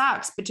like it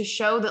sucks, but to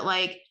show that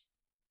like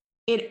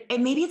it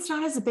maybe it's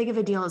not as big of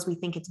a deal as we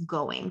think it's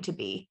going to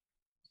be,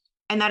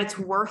 and that it's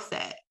worth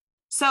it.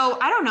 So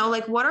I don't know,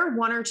 like, what are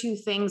one or two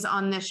things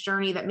on this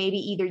journey that maybe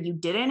either you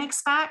didn't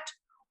expect,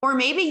 or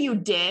maybe you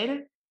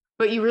did,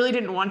 but you really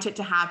didn't want it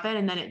to happen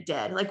and then it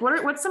did? Like,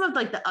 what's some of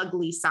like the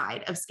ugly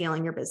side of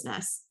scaling your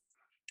business?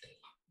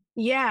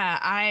 Yeah,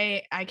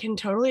 I can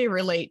totally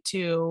relate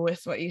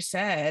with what you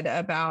said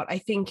about, I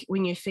think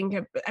when you think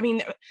of, I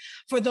mean,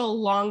 for the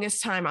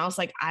longest time, I was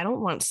like, I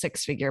don't want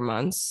 6-figure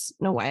months.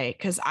 No way.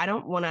 Cause I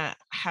don't want to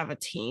have a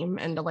team,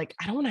 and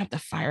I don't want to have to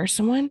fire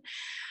someone.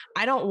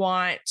 I don't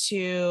want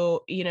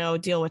to,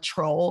 deal with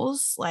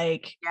trolls.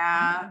 Like,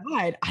 Yeah. oh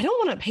God, I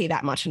don't want to pay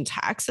that much in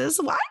taxes.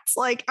 What?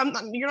 Like,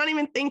 you're not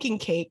even thinking,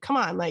 Kate, come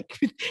on. Like,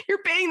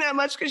 you're paying that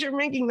much because you're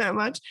making that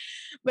much.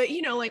 But,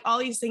 like all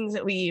these things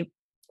that we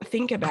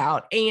think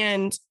about.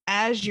 And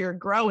as you're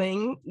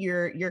growing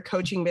your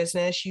coaching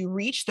business, you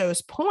reach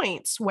those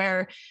points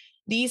where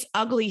these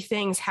ugly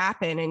things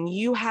happen, and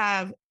you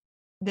have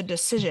the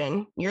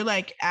decision. You're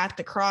like at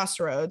the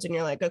crossroads and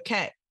you're like,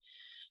 okay,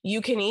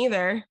 you can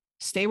either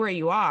stay where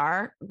you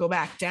are, go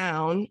back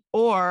down,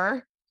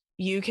 or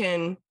you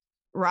can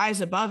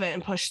rise above it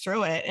and push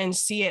through it and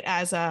see it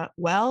as a,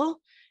 well,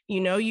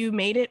 you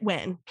made it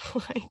when,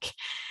 like,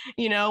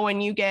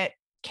 when you get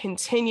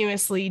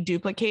continuously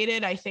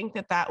duplicated. I think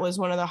that was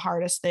one of the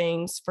hardest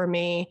things for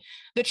me.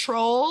 The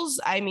trolls,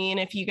 I mean,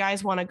 if you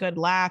guys want a good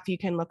laugh, you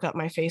can look up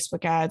my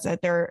Facebook ads.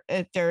 That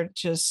they're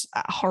just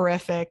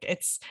horrific.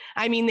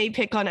 They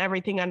pick on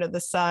everything under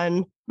the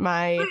sun.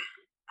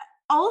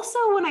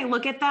 Also, when I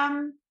look at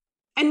them,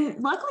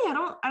 and luckily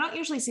I don't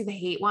usually see the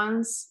hate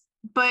ones,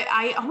 but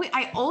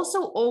I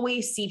also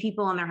always see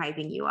people and they're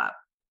hyping you up.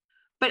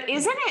 But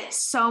isn't it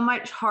so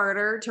much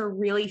harder to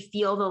really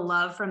feel the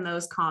love from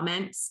those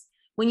comments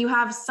when you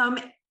have some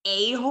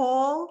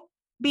a-hole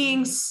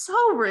being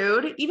so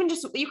rude? Even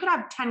just, you could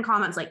have 10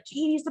 comments like,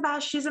 Katie's the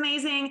best, she's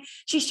amazing,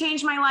 she's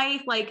changed my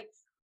life. Like,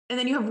 and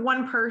then you have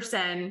one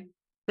person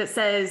that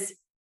says,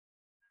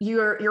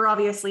 you're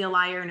obviously a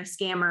liar and a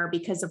scammer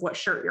because of what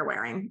shirt you're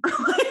wearing.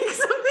 Like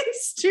something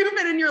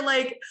stupid. And you're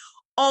like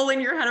all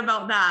in your head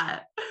about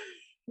that.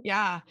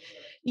 Yeah.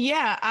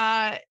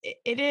 Yeah.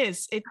 It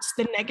is. It's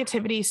the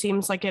negativity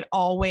seems like it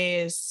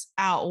always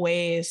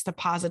outweighs the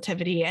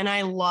positivity. And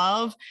I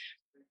love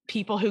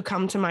people who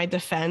come to my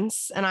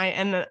defense, and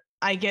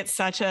I get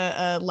such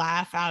a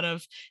laugh out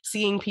of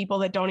seeing people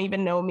that don't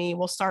even know me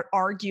will start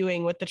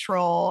arguing with the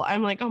troll.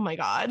 I'm like, oh my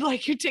God,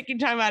 like you're taking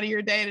time out of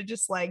your day to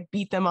just like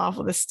beat them off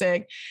with a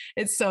stick.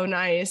 It's so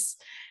nice.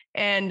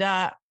 And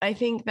I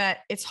think that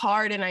it's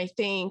hard. And I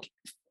think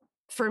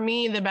for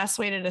me, the best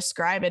way to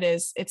describe it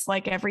is it's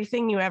like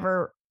everything you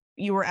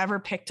were ever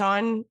picked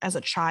on as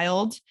a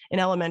child in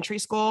elementary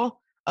school,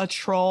 a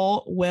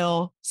troll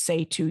will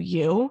say to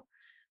you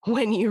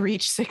when you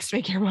reach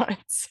 6-figure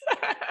months.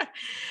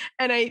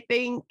 And I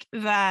think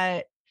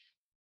that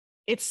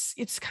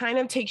it's kind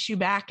of takes you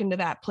back into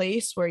that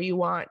place where you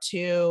want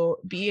to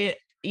be,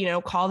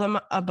 call them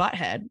a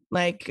butthead,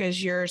 like,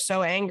 because you're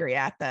so angry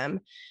at them.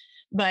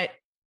 But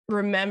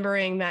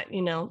remembering that,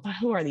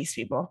 who are these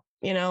people?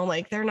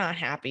 Like they're not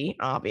happy,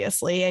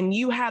 obviously. And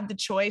you have the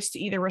choice to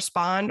either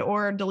respond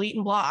or delete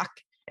and block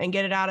and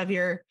get it out of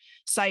your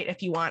sight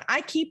if you want.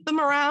 I keep them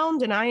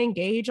around and I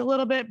engage a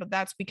little bit, but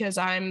that's because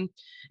I'm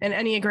an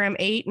Enneagram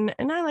 8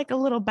 and I like a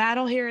little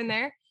battle here and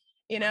there,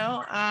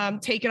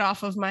 take it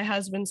off of my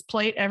husband's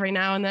plate every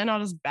now and then. I'll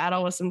just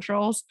battle with some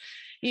trolls,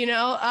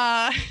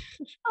 Oh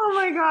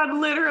my God,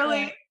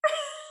 literally.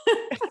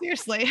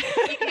 Seriously.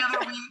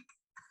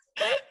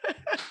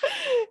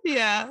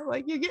 Yeah,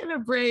 like you're getting a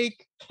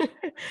break.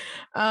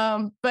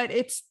 But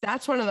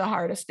that's one of the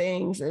hardest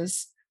things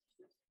is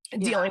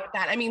dealing with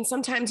that. I mean,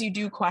 sometimes you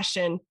do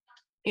question,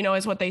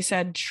 is what they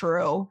said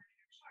true?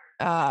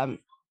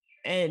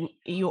 And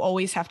you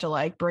always have to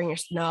like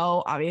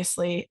no,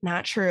 obviously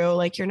not true.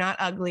 Like you're not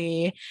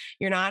ugly,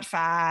 you're not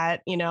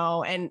fat,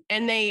 and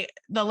the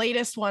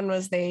latest one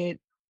was they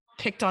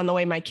picked on the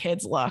way my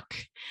kids look.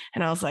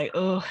 And I was like,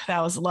 oh,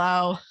 that was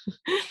low.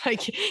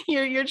 Like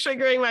you're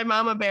triggering my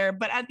mama bear.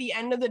 But at the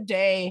end of the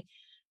day,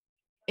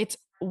 it's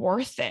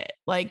worth it.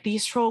 Like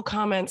these troll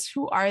comments,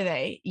 who are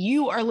they?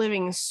 You are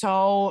living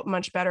so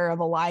much better of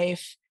a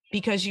life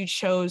because you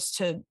chose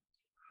to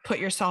put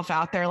yourself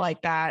out there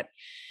like that.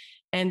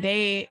 And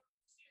they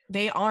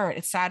aren't.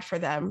 It's sad for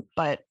them,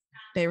 but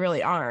they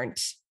really aren't.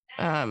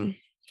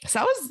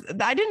 So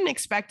I didn't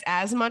expect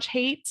as much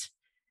hate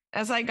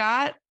as I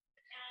got,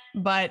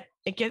 but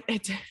it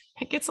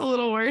gets a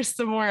little worse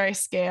the more I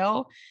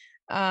scale.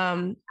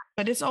 But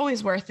it's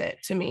always worth it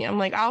to me. I'm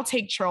like, I'll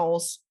take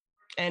trolls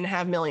and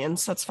have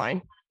millions. That's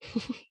fine.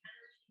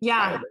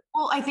 Yeah.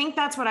 Well, I think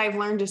that's what I've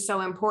learned is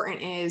so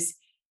important is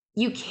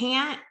you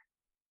can't,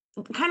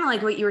 kind of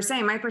like what you were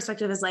saying, my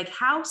perspective is like,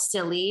 how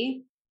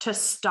silly to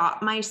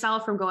stop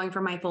myself from going for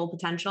my full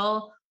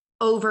potential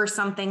over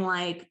something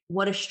like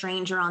what a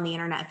stranger on the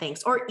internet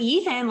thinks, or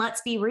even,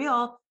 let's be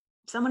real,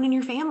 someone in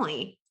your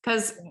family.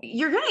 Because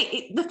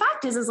the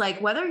fact is like,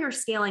 whether you're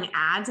scaling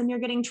ads and you're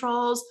getting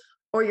trolls,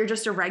 or you're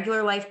just a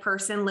regular life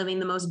person living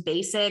the most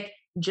basic,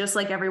 just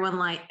like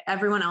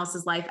everyone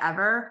else's life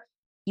ever,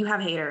 you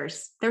have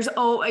haters.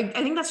 I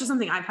think that's just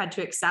something I've had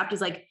to accept is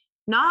like,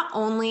 not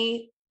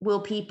only will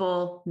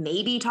people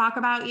maybe talk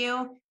about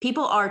you,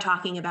 people are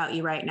talking about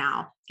you right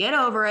now. Get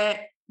over it.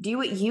 Do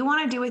what you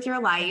want to do with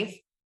your life,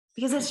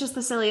 because it's just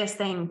the silliest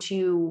thing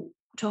to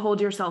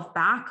hold yourself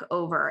back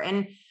over.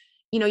 And,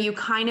 you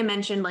kind of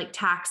mentioned like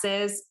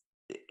taxes.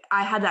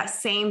 I had that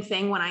same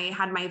thing when I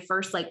had my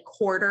first like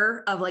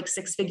quarter of like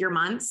 6-figure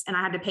months, and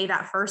I had to pay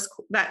that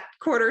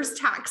quarter's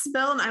tax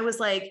bill. And I was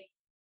like,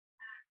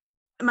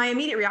 my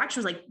immediate reaction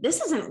was like,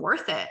 this isn't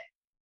worth it.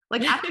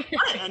 Like I don't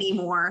want it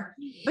anymore.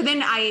 But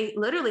then I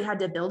literally had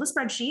to build a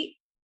spreadsheet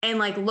and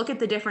like look at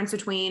the difference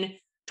between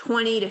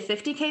 20 to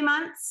 50K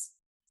months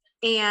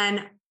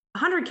and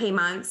 100K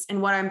months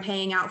and what I'm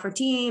paying out for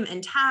team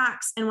and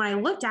tax. And when I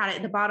looked at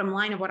it, the bottom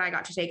line of what I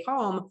got to take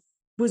home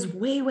was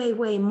way, way,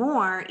 way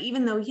more,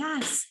 even though,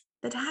 yes,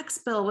 the tax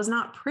bill was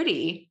not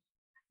pretty.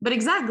 But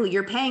exactly,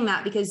 you're paying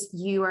that because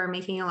you are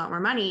making a lot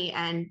more money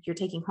and you're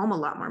taking home a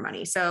lot more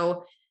money.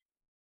 So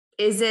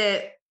is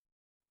it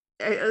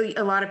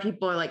a lot of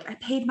people are like, I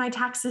paid my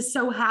taxes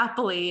so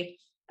happily.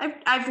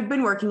 I've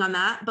been working on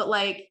that, but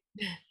like,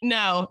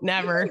 No,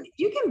 never.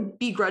 you can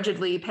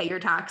begrudgingly pay your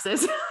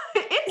taxes.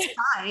 It's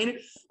fine,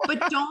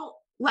 but don't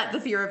let the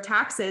fear of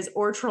taxes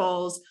or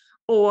trolls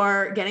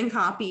or getting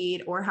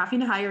copied or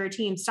having to hire a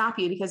team stop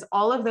you, because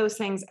all of those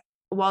things,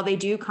 while they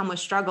do come with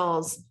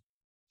struggles,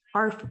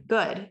 are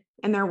good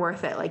and they're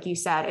worth it, like you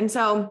said. And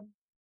so,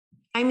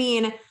 I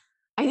mean,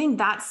 I think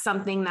that's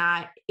something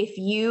that if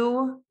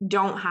you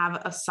don't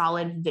have a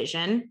solid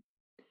vision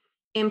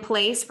in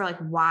place for like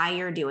why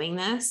you're doing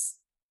this,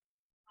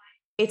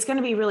 it's going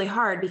to be really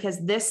hard,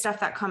 because this stuff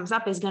that comes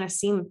up is going to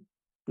seem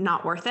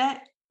not worth it.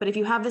 But if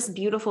you have this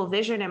beautiful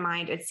vision in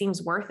mind, it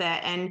seems worth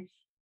it. And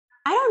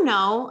I don't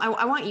know,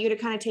 I want you to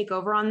kind of take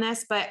over on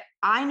this, but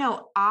I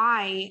know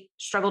I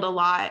struggled a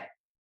lot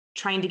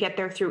trying to get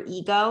there through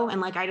ego.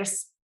 And like,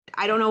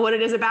 I don't know what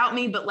it is about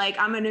me, but like,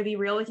 I'm going to be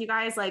real with you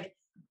guys. Like,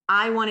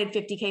 I wanted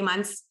 50K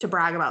months to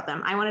brag about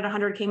them. I wanted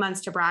 100K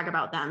months to brag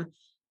about them.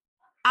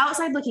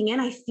 Outside looking in,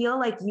 I feel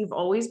like you've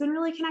always been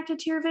really connected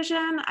to your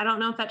vision. I don't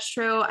know if that's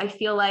true. I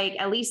feel like,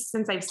 at least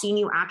since I've seen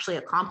you actually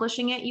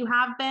accomplishing it, you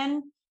have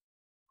been.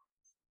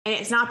 And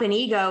it's not been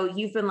ego.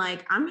 You've been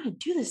like, I'm going to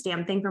do this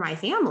damn thing for my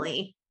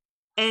family.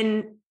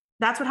 And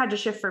that's what had to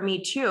shift for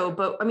me too.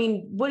 But I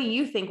mean, what do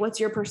you think? What's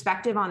your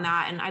perspective on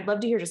that? And I'd love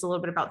to hear just a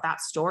little bit about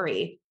that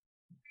story.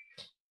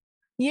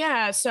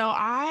 Yeah. So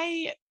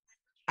I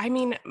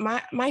mean,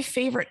 my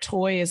favorite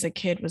toy as a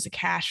kid was a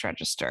cash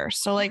register.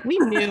 So like we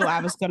just knew I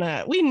was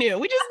gonna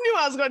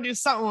do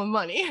something with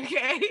money.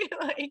 Okay.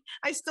 Like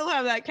I still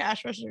have that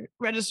cash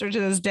register to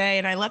this day,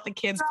 and I let the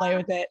kids play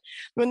with it.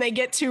 When they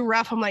get too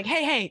rough, I'm like,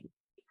 hey,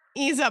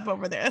 ease up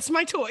over there. That's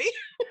my toy.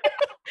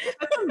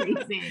 That's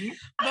amazing.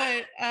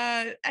 But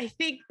I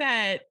think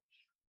that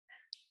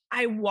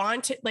I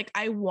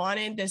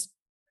wanted this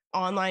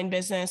online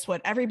business,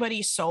 what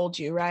everybody sold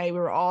you, right? We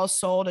were all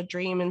sold a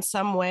dream in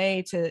some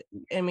way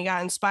and we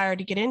got inspired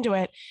to get into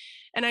it.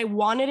 And I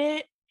wanted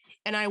it,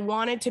 and I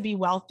wanted to be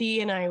wealthy,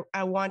 and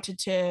I wanted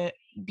to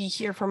be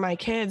here for my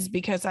kids,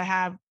 because I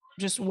have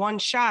just one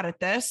shot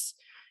at this.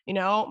 You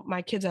know,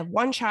 my kids have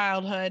one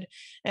childhood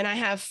and I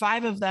have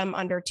 5 of them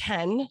under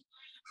 10.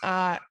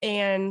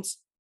 And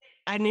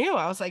I knew,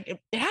 I was like,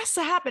 it has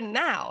to happen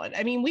now.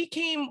 I mean,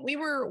 we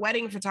were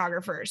wedding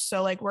photographers.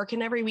 So like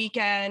working every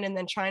weekend and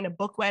then trying to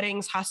book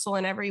weddings,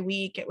 hustling every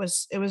week. It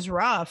was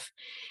rough.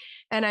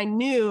 And I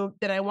knew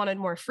that I wanted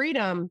more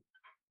freedom,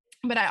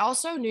 but I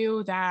also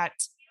knew that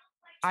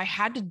I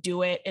had to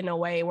do it in a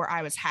way where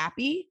I was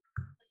happy.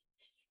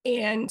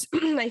 And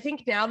I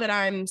think now that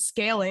I'm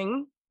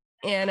scaling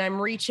and I'm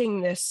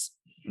reaching this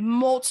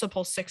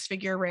multiple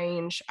 6-figure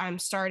range, I'm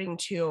starting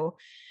to,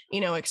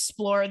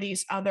 explore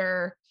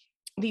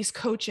these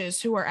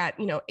coaches who are at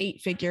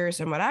 8 figures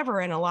and whatever.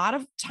 And a lot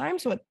of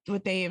times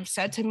what they've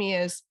said to me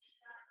is,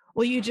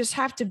 well, you just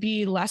have to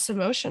be less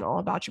emotional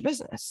about your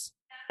business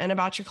and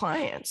about your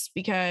clients,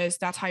 because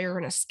that's how you're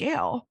going to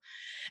scale.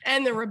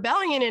 And the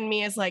rebellion in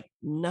me is like,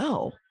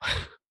 no.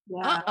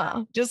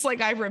 Yeah. Just like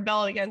I've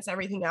rebelled against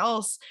everything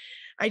else,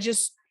 I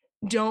just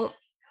don't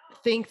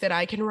think that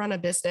I can run a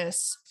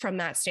business from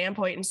that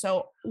standpoint. And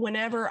so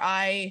whenever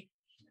I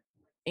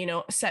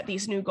set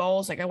these new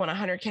goals, like I want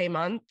 100K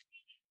month,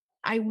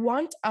 I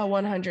want a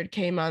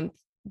 100K month,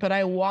 but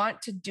I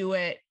want to do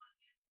it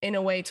in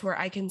a way to where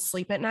I can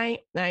sleep at night,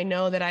 that I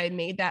know that I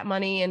made that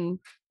money and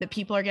that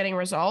people are getting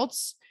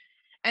results,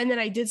 and that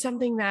I did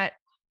something that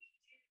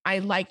I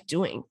like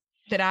doing,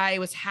 that I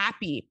was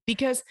happy.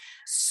 Because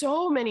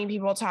so many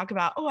people talk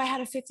about, oh, I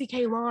had a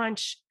 50K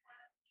launch,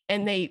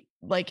 and they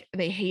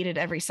hated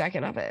every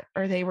second of it,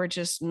 or they were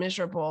just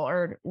miserable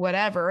or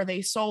whatever, or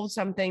they sold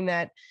something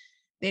that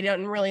they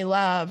didn't really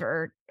love,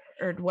 or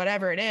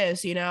whatever it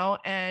is,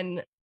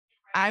 and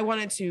I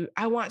want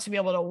to be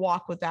able to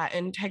walk with that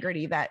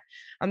integrity, that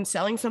I'm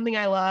selling something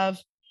I love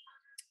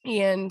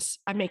and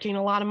I'm making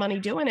a lot of money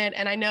doing it.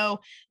 And I know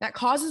that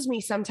causes me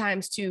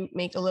sometimes to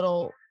make a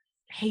little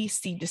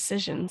hasty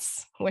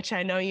decisions, which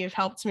I know you've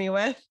helped me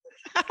with,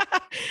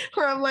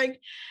 where I'm like,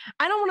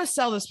 I don't want to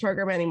sell this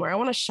program anymore. I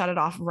want to shut it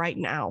off right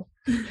now.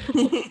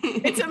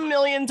 It's $1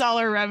 million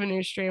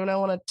revenue stream and I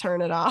want to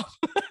turn it off.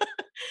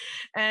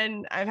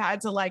 And I've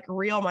had to like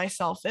reel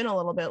myself in a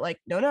little bit, like,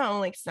 no,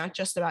 like it's not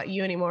just about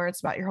you anymore. It's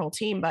about your whole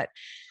team. But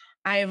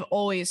I've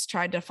always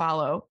tried to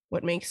follow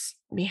what makes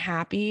me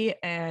happy.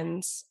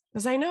 And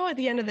because I know at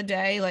the end of the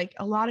day, like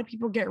a lot of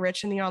people get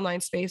rich in the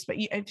online space, but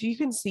if you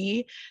can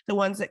see the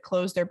ones that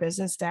close their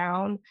business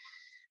down,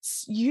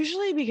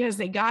 usually because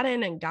they got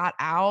in and got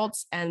out,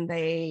 and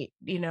they,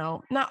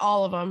 not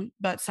all of them,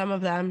 but some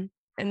of them,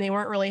 and they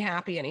weren't really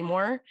happy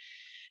anymore.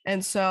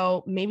 And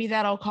so maybe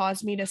that'll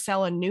cause me to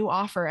sell a new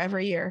offer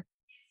every year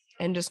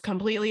and just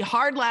completely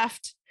hard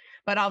left,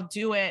 but I'll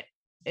do it.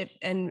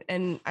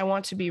 And I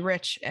want to be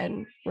rich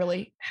and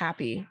really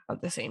happy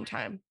at the same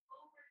time.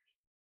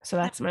 So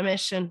that's my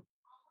mission.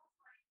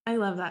 I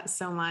love that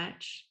so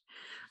much.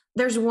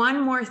 There's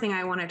one more thing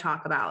I want to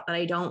talk about that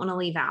I don't want to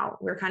leave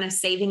out. We're kind of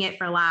saving it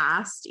for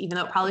last, even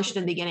though it probably should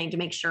in the beginning, to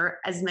make sure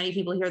as many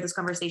people hear this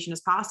conversation as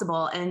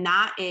possible. And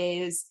that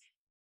is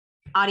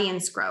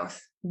audience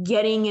growth,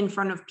 getting in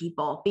front of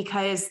people,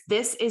 because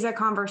this is a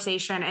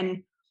conversation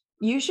and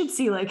you should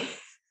see like,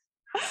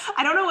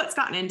 I don't know what's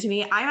gotten into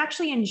me. I'm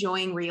actually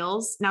enjoying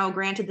reels. Now,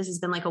 granted, this has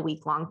been like a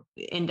week long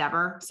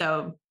endeavor,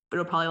 so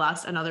it'll probably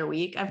last another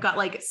week. I've got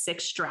like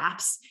 6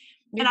 straps.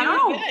 You're and I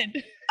don't know,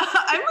 good.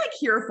 I'm like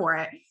here for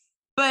it.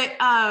 But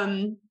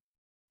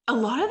a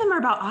lot of them are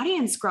about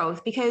audience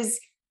growth, because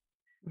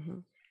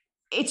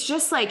it's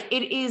just like,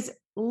 it is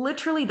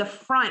literally the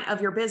front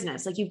of your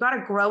business. Like, you've got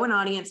to grow an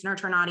audience,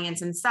 nurture an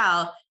audience, and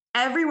sell.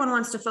 Everyone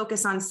wants to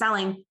focus on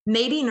selling,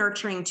 maybe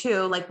nurturing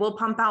too. Like, we'll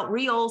pump out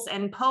reels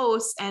and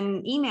posts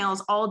and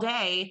emails all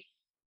day,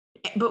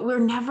 but we're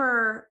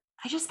never,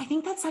 I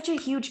think that's such a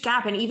huge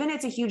gap. And even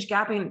it's a huge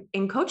gap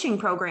in coaching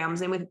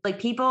programs and with like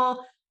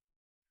people.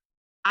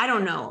 I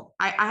don't know.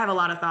 I have a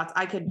lot of thoughts.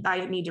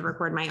 I need to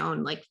record my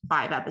own like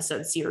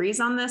 5-episode series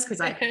on this, because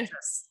I could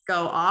just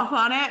go off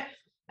on it.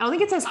 I don't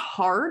think it's as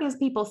hard as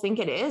people think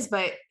it is,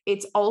 but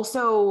it's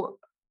also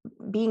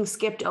being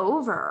skipped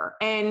over.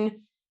 And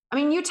I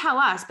mean, you tell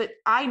us, but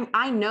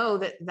I know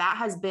that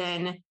has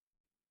been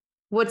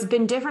what's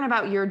been different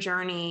about your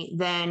journey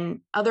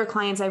than other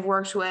clients I've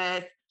worked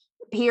with,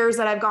 peers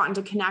that I've gotten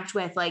to connect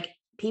with. Like,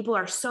 people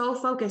are so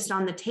focused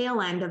on the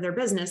tail end of their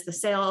business, the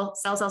sell.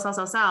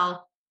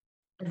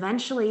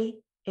 Eventually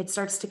it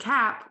starts to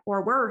cap,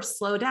 or worse,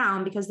 slow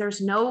down, because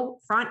there's no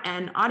front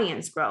end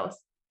audience growth.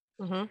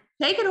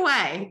 Take it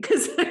away,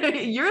 because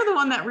you're the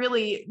one that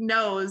really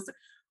knows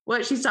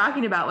what she's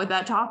talking about with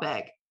that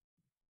topic.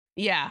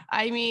 Yeah.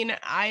 I mean,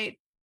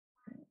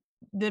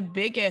 the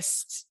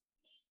biggest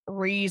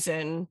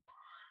reason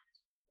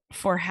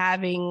for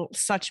having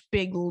such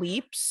big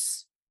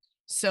leaps,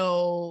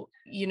 so,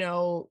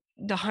 the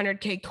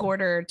 100K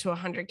quarter to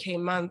 100K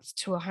month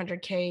to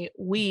 100K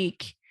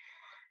week,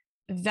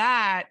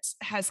 that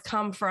has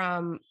come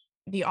from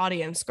the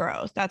audience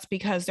growth. That's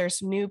because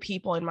there's new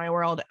people in my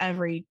world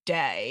every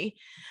day.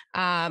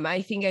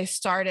 I think I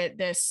started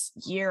this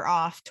year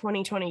off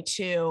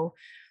 2022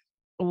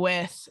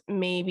 with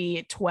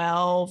maybe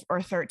 12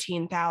 or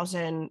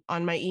 13,000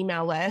 on my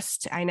email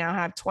list. I now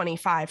have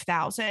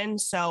 25,000.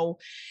 So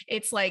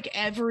it's like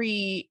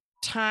every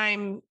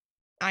time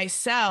I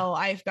sell,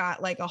 I've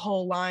got like a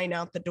whole line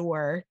out the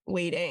door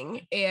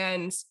waiting.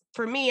 And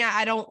for me,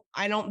 I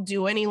don't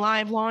do any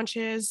live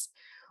launches,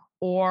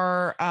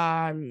 or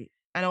I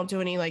don't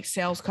do any like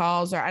sales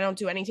calls, or I don't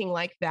do anything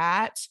like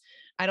that.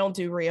 I don't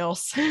do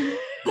reels. I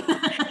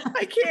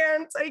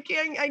can't.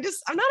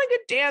 I'm not a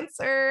good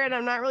dancer, and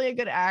I'm not really a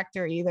good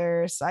actor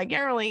either. So I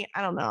can't really,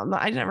 I don't know.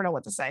 I never know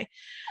what to say.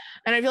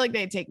 And I feel like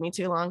they'd take me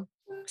too long.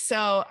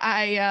 So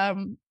I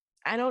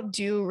don't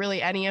do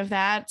really any of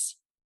that,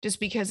 just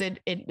because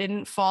it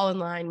didn't fall in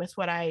line with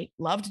what I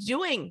loved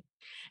doing.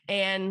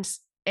 And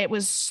it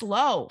was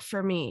slow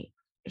for me.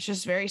 It's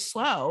just very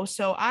slow.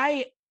 So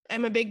I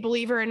am a big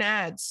believer in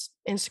ads,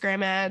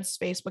 Instagram ads,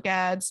 Facebook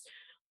ads,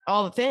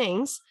 all the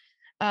things.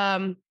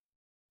 And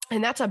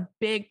that's a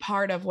big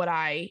part of what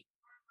I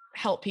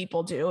help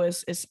people do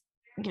is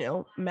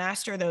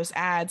master those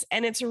ads.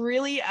 And it's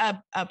really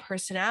a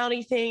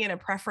personality thing and a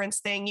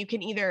preference thing. You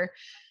can either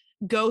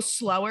go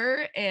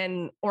slower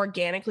and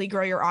organically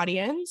grow your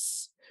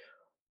audience,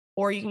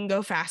 or you can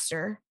go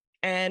faster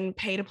and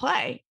pay to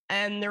play.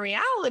 And the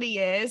reality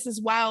is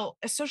while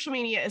social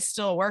media is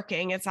still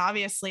working, it's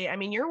obviously, I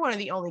mean, you're one of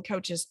the only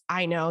coaches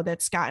I know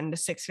that's gotten to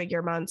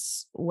 6-figure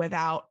months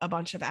without a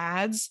bunch of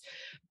ads.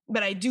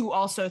 But I do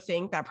also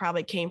think that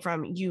probably came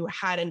from you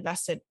had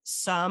invested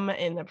some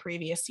in the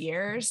previous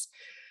years.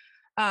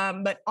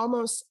 But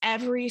almost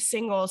every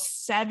single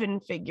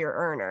 7-figure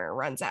earner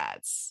runs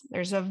ads.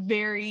 There's a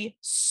very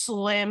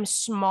slim,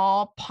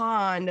 small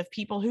pond of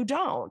people who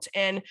don't.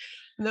 And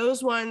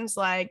those ones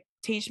like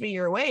teach me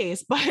your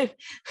ways, but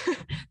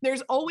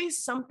there's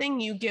always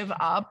something you give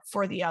up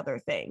for the other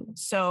thing.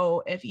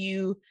 So if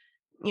you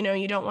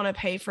don't want to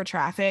pay for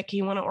traffic,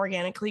 you want to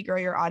organically grow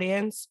your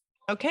audience,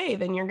 okay,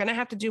 then you're going to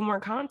have to do more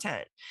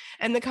content,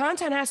 and the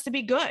content has to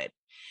be good,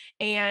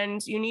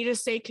 and you need to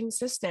stay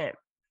consistent,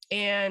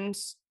 and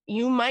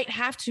you might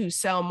have to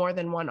sell more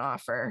than one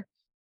offer,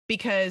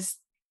 because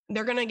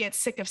they're going to get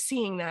sick of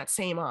seeing that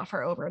same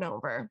offer over and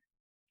over.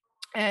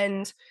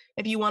 And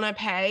if you want to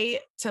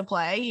pay to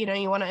play,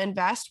 you want to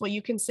invest, well,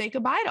 you can say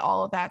goodbye to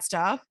all of that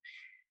stuff,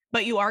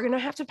 but you are going to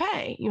have to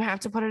pay. You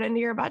have to put it into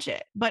your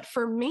budget. But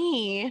for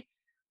me,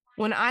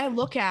 when I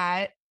look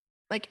at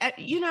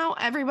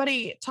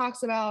everybody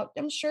talks about,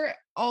 I'm sure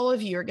all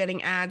of you are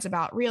getting ads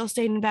about real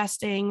estate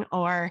investing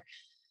or,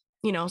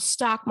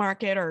 stock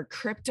market or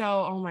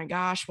crypto. Oh my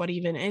gosh, what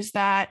even is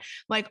that?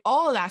 Like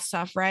all of that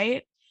stuff,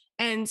 right?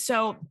 And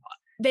so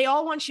they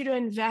all want you to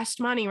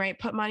invest money, right?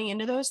 Put money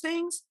into those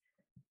things.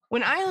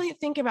 When I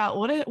think about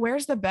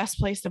where's the best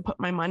place to put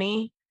my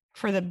money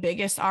for the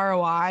biggest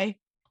ROI,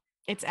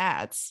 it's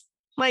ads.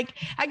 Like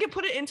I could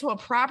put it into a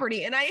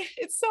property, and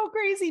it's so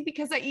crazy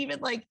because I even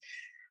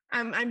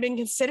I've been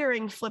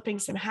considering flipping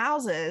some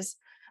houses,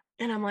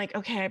 and I'm like,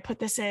 okay, I put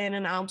this in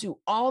and I'll do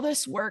all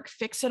this work,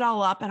 fix it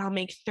all up, and I'll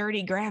make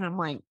 30 grand. I'm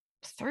like,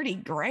 30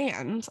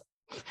 grand?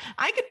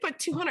 I could put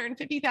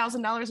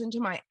 $250,000 into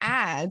my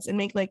ads and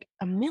make like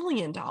 $1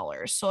 million.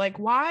 So like,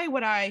 why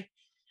would I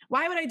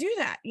do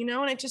that? You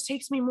know, and it just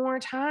takes me more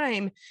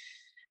time.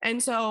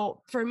 And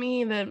so for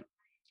me, the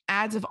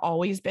ads have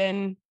always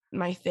been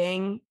my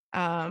thing.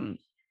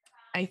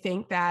 I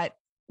think that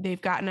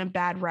they've gotten a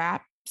bad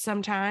rap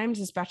sometimes,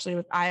 especially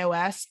with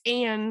iOS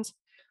and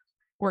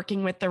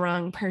working with the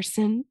wrong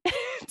person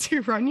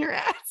to run your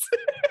ads.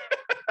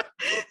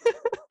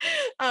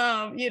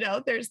 You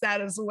know, there's that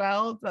as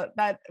well,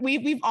 that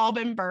we've all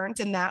been burnt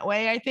in that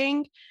way, I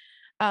think.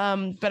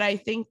 But I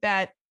think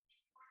that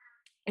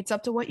it's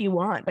up to what you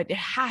want, but it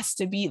has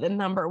to be the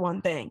number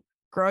one thing.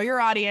 Grow your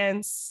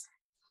audience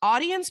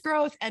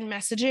growth and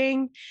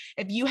messaging.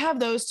 If you have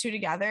those two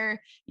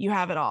together, you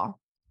have it all.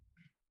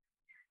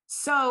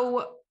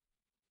 So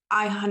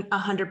I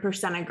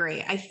 100%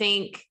 agree. I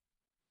think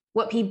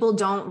what people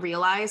don't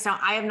realize, now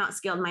I have not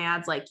scaled my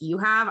ads like you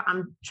have.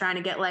 I'm trying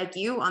to get like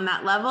you on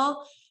that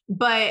level,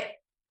 but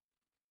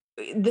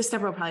this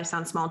number will probably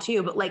sound small to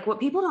you, but like what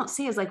people don't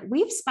see is like,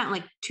 we've spent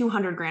like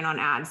 200 grand on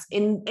ads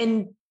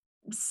in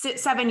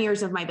 7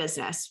 years of my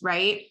business,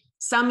 right?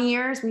 Some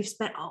years we've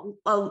spent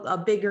a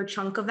bigger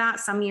chunk of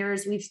that. Some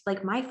years we've,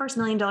 like my first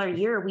 $1 million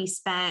year, we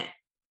spent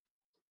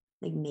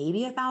like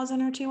maybe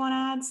 1,000 or 2 on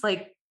ads.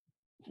 Like,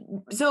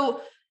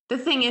 so the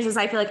thing is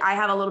I feel like I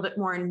have a little bit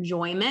more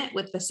enjoyment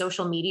with the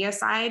social media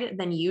side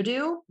than you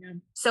do. Yeah.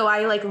 So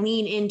I like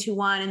lean into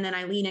one and then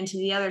I lean into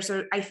the other.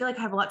 So I feel like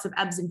I have lots of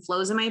ebbs and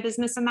flows in my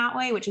business in that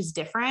way, which is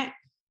different.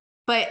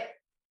 But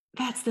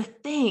that's the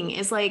thing,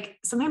 is like,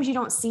 sometimes you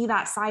don't see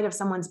that side of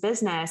someone's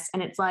business.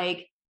 And it's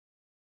like,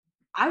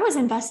 I was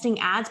investing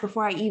ads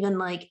before I even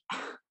like,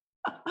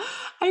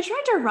 I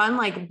tried to run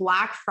like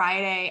Black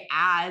Friday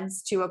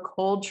ads to a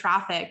cold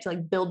traffic to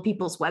like build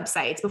people's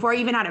websites before I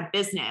even had a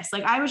business.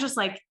 Like I was just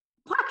like,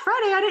 Black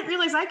Friday, I didn't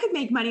realize I could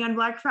make money on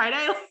Black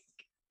Friday.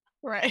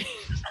 Right.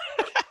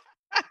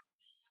 I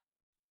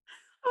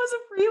was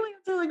a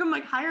freelancer. Like, I'm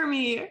like, hire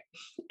me.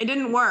 It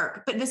didn't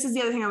work. But this is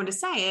the other thing I want to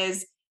say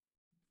is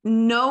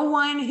no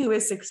one who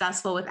is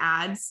successful with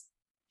ads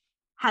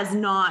has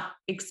not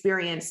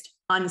experienced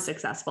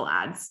unsuccessful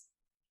ads.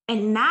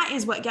 And that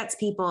is what gets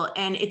people.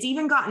 And it's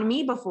even gotten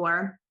me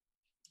before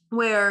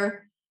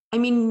where, I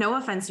mean, no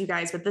offense, you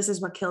guys, but this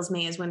is what kills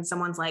me is when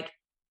someone's like,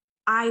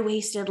 I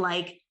wasted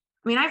like,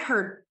 I mean, I've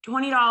heard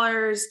 $20,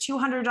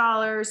 $200,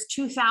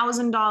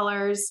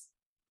 $2,000.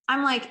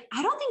 I'm like,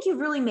 I don't think you've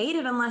really made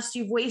it unless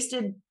you've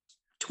wasted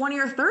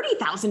 $20,000 or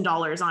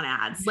 $30,000 on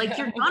ads. Like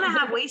you're going to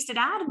have wasted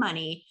ad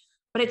money.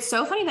 But it's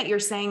so funny that you're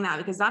saying that,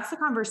 because that's the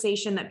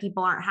conversation that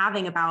people aren't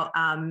having about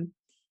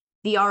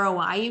the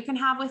ROI you can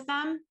have with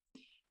them.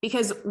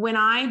 Because when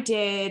I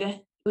did,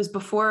 it was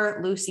before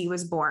Lucy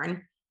was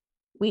born,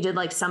 we did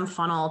like some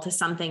funnel to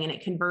something and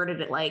it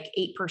converted at like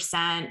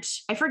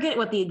 8%. I forget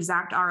what the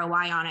exact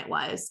ROI on it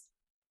was.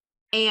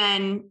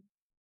 And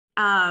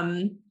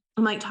I'm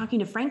like talking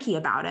to Frankie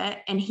about it,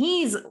 and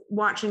he's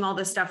watching all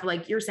this stuff,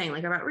 like you're saying,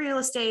 like about real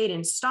estate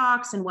and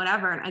stocks and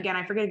whatever. And again,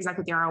 I forget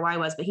exactly what the ROI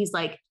was, but he's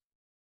like,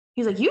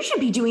 you should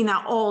be doing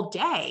that all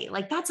day.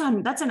 Like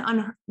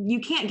you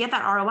can't get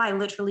that ROI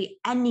literally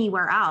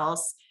anywhere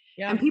else.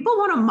 Yeah. And people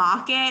want to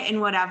mock it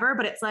and whatever,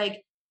 but it's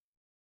like,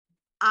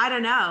 I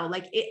don't know.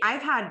 Like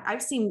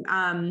I've seen,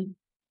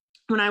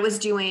 when I was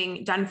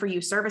doing done for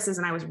you services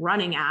and I was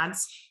running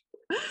ads,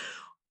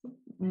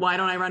 why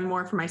don't I run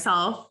more for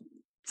myself?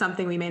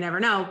 Something we may never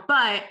know.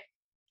 But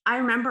I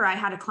remember I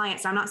had a client,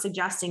 so I'm not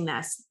suggesting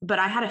this, but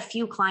I had a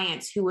few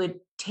clients who would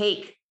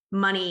take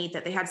money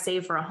that they had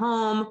saved for a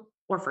home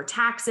or for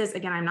taxes.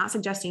 Again, I'm not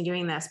suggesting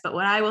doing this, but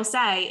what I will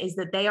say is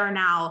that they are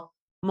now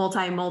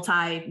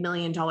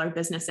multi-million dollar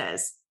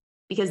businesses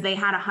because they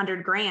had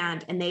 100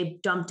 grand and they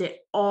dumped it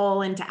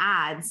all into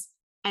ads.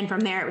 And from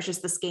there, it was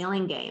just the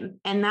scaling game.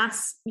 And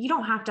you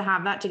don't have to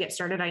have that to get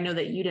started. I know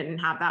that you didn't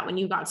have that when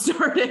you got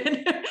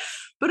started,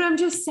 but I'm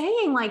just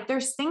saying, like,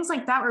 there's things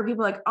like that where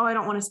people are like, oh, I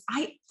don't want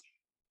to,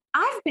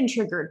 I've been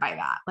triggered by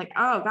that. Like,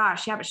 oh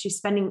gosh, yeah, but she's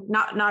spending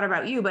not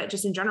about you, but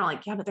just in general,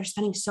 like, yeah, but they're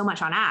spending so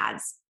much on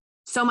ads,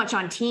 so much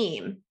on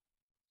team.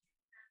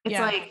 It's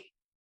like,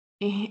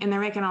 and they're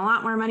making a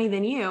lot more money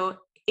than you,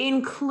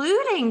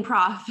 including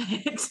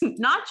profit,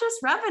 not just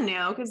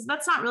revenue, because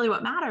that's not really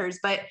what matters.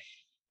 But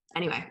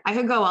anyway, I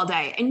could go all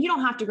day, and you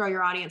don't have to grow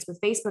your audience with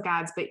Facebook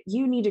ads, but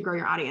you need to grow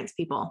your audience,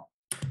 people.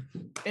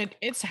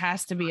 It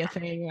has to be a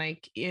thing.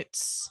 Like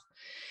it's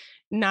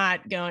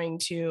not going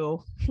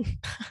to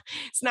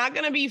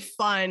be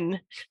fun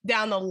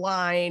down the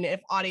line if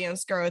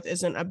audience growth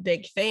isn't a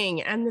big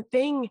thing. And the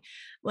thing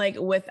like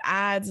with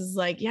ads is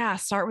like, yeah,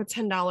 start with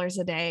 $10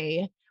 a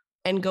day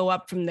and go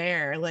up from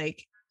there.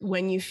 Like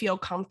when you feel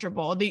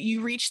comfortable that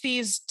you reach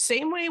these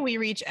same way we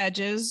reach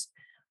edges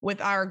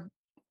with our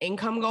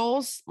income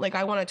goals. Like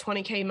I want a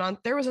 20K month.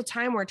 There was a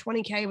time where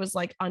 20K was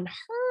like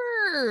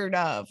unheard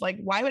of. Like,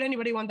 why would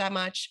anybody want that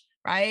much?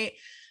 Right.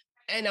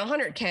 and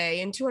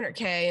 100K and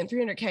 200K and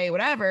 300K,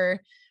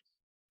 whatever.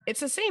 It's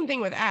the same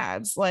thing with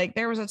ads. Like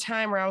there was a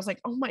time where I was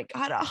like, oh my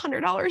God,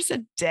 $100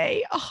 a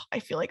day. Oh, I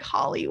feel like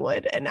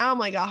Hollywood. And now I'm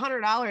like,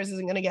 $100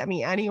 isn't going to get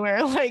me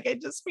anywhere. Like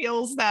it just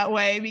feels that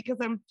way because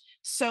I'm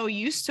so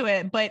used to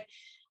it. But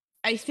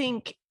I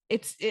think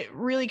it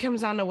really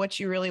comes down to what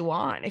you really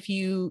want. If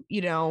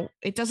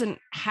it doesn't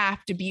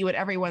have to be what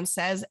everyone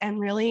says. And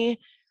really,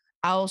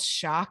 I'll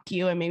shock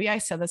you. And maybe I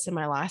said this in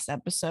my last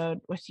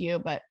episode with you,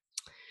 but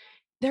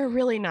they're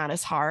really not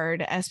as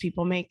hard as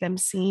people make them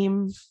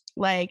seem.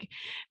 Like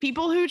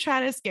people who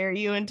try to scare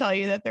you and tell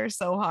you that they're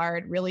so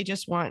hard really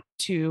just want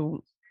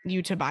you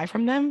to buy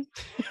from them.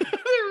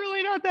 They're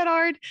really not that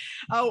hard.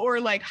 Or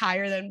like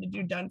hire them to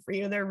do done for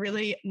you. They're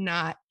really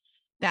not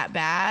that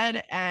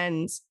bad.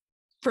 And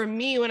for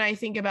me, when I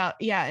think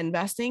about,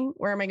 investing,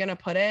 where am I going to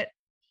put it?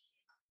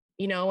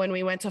 When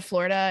we went to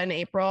Florida in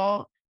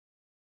April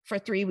for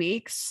 3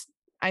 weeks,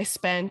 I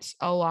spent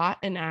a lot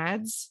in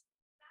ads,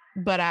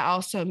 but I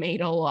also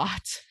made a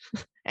lot.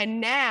 And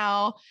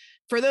now,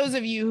 for those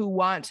of you who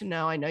want to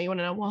know, I know you want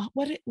to know, well,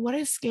 what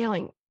is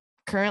scaling?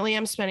 Currently,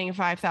 I'm spending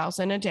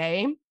 $5,000 a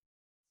day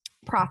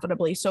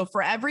profitably. So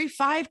for every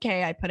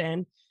 5K I put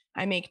in,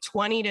 I make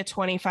 20 to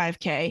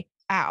 25K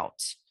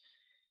out.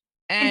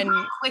 And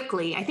how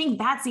quickly. I think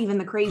that's even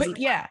the crazy part.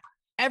 Yeah.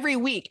 Every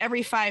week,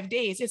 every 5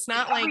 days. It's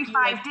not every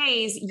like 5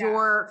 days,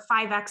 you're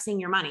 5Xing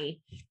your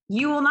money.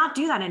 You will not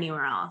do that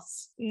anywhere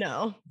else.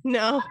 No,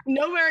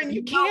 nowhere. And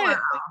you can't.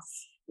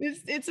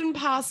 It's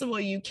impossible.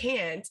 You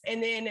can't.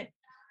 And then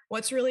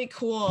what's really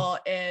cool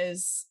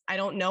is, I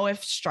don't know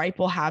if Stripe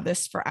will have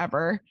this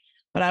forever,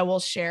 but I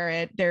will share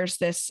it. There's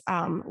this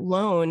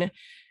loan.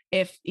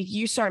 If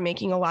you start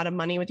making a lot of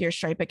money with your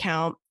Stripe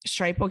account,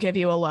 Stripe will give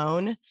you a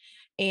loan.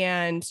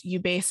 And you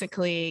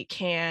basically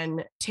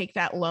can take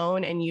that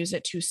loan and use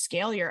it to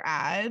scale your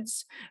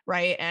ads,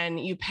 right? And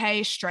you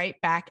pay Stripe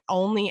back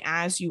only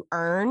as you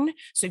earn.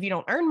 So if you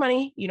don't earn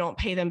money, you don't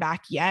pay them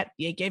back yet.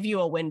 They give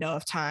you a window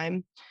of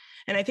time.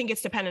 And I think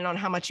it's dependent on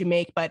how much you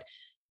make. But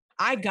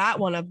I got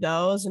one of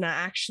those and I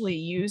actually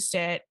used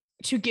it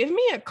to give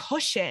me a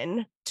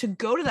cushion to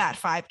go to that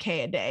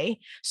 5K a day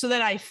so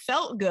that I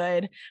felt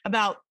good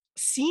about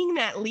seeing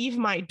that leave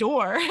my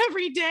door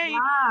every day.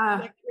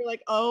 Yeah. You're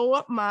like,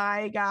 oh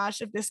my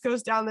gosh, if this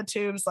goes down the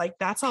tubes, like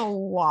that's a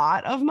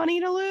lot of money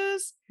to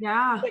lose.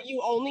 Yeah. But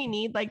you only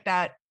need like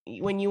that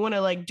when you want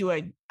to like do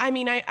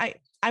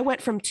I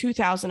went from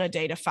 2,000 a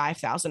day to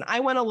 5,000.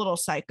 I went a little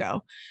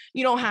psycho.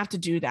 You don't have to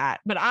do that.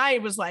 But I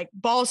was like,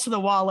 balls to the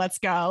wall. Let's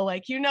go.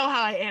 Like, you know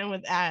how I am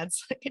with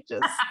ads.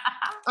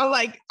 I'm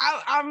like,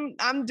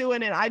 I'm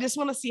doing it. I just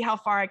want to see how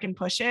far I can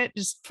push it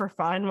just for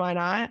fun. Why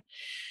not?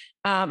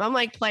 I'm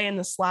like playing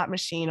the slot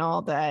machine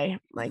all day.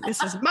 Like,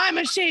 this is my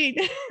machine.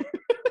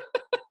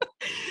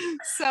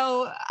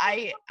 So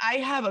I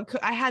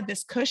had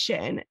this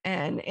cushion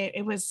and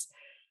it was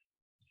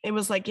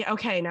like, yeah,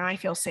 okay, now I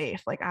feel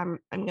safe. Like I'm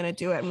going to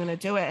do it. I'm going to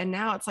do it. And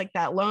now it's like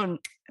that loan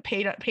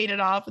paid it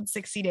off in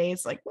 60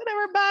 days, like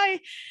whatever, bye,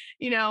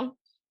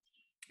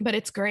 but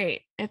it's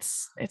great.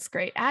 It's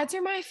great. Ads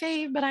are my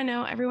fave, but I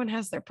know everyone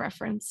has their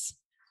preference.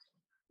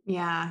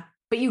 Yeah.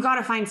 But you got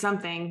to find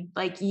something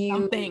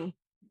something.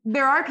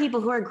 There are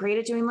people who are great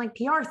at doing like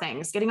PR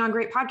things, getting on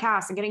great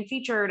podcasts and getting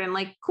featured and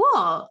like,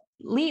 cool,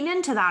 lean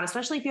into that,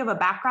 especially if you have a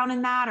background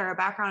in that or a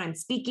background in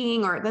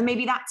speaking, or then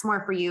maybe that's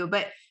more for you.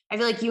 But I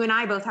feel like you and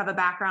I both have a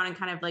background in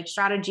kind of like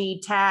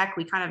strategy, tech.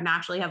 We kind of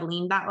naturally have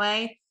leaned that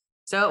way.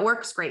 So it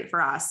works great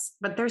for us.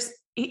 But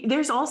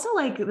there's also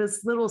like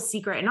this little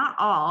secret, not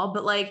all,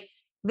 but like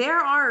there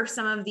are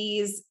some of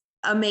these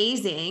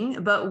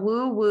amazing, but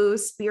woo-woo,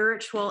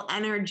 spiritual,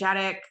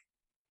 energetic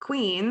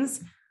queens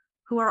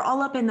who are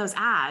all up in those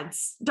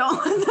ads.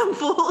 Don't let them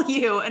fool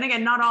you. And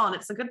again, not all, and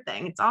it's a good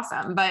thing. It's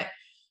awesome. But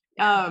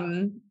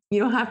you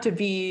don't have to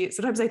be,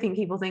 sometimes I think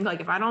people think like,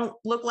 if I don't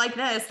look like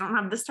this, I don't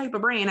have this type of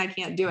brain, I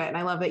can't do it. And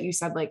I love that you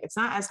said like, it's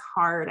not as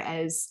hard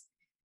as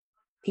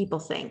people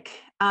think.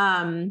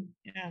 And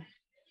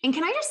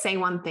can I just say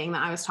one thing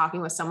that I was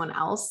talking with someone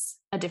else,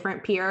 a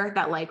different peer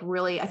that like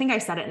really, I think I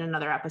said it in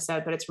another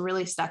episode, but it's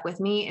really stuck with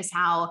me, is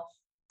how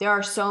there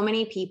are so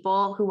many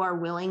people who are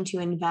willing to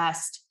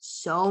invest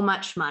so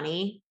much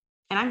money.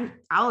 And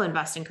I'll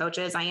invest in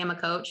coaches. I am a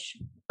coach.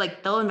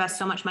 Like they'll invest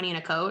so much money in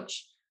a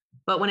coach.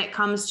 But when it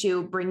comes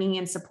to bringing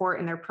in support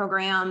in their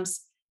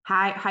programs,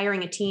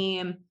 hiring a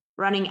team,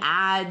 running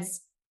ads,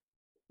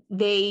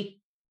 they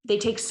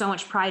take so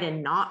much pride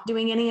in not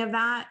doing any of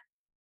that.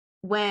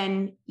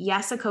 When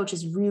yes, a coach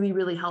is really,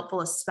 really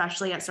helpful,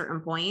 especially at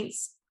certain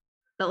points.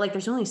 But like,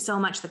 there's only so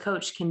much the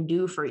coach can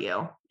do for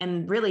you.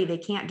 And really, they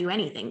can't do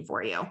anything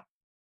for you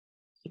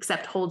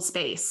except hold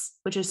space,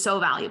 which is so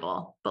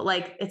valuable. But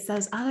like, it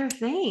says other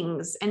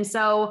things. And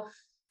so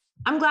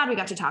I'm glad we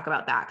got to talk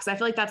about that, because I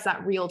feel like that's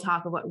that real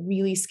talk of what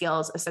really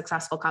scales a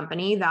successful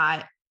company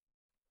that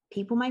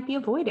people might be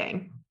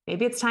avoiding.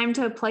 Maybe it's time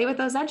to play with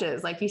those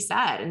edges, like you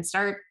said, and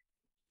start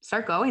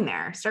going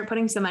there, start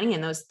putting some money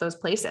in those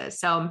places.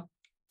 So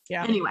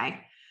yeah. Anyway,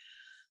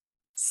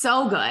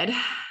 so good.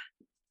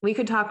 We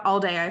could talk all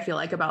day, I feel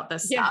like, about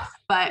this stuff,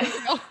 but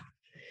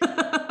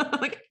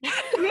like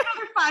another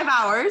 5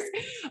 hours.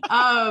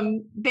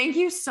 Thank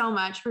you so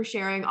much for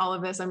sharing all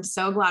of this. I'm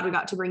so glad we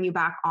got to bring you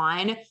back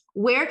on.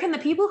 Where can the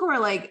people who are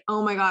like,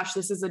 oh my gosh,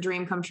 this is a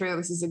dream come true,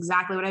 this is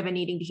exactly what I've been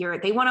needing to hear,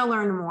 they want to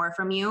learn more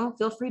from you,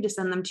 feel free to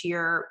send them to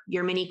your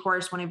mini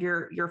course, one of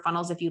your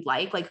funnels, if you'd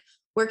like,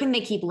 where can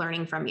they keep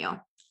learning from you?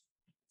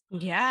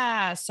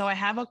 Yeah. So I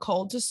have a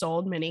cold to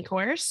sold mini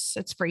course.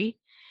 It's free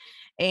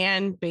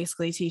and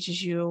basically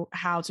teaches you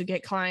how to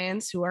get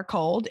clients who are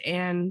cold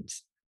and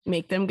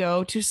make them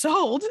go to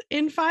sold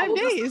in 5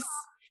 days.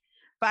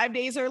 5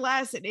 days or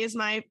less. It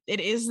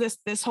is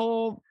this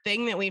whole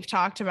thing that we've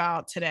talked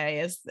about today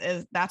is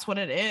that's what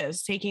it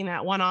is. Taking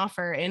that one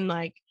offer and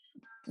like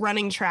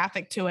running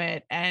traffic to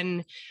it.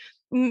 And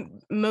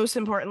most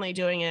importantly,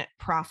 doing it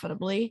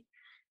profitably,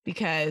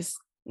 because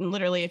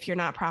literally if you're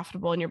not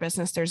profitable in your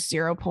business, there's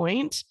 0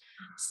 point.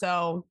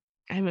 So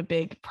I'm a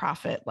big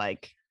profit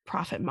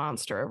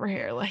monster over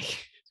here.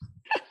 Like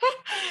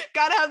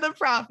gotta have the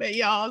profit,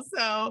 y'all.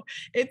 So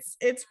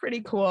it's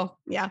pretty cool.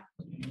 Yeah.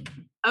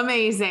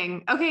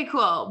 Amazing. Okay,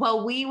 cool.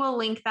 Well, we will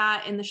link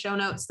that in the show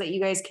notes so that you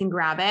guys can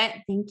grab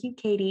it. Thank you,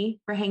 Katie,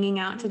 for hanging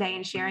out today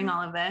and sharing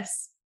all of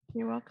this.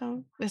 You're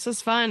welcome. This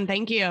was fun.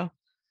 Thank you.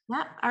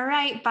 Yeah. All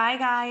right. Bye,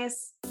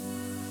 guys.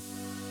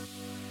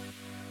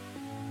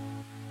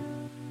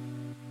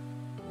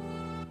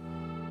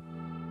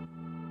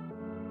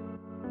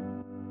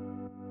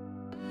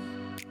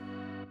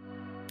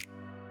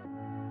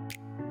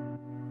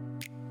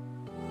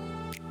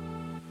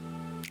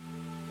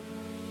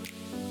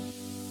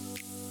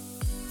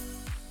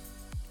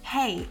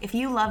 Hey, if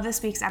you love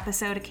this week's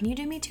episode, can you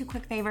do me 2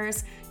 quick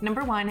favors?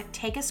 Number 1,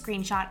 take a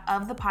screenshot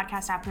of the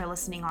podcast app you're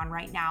listening on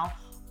right now,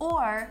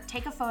 or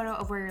take a photo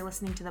of where you're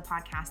listening to the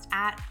podcast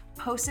at,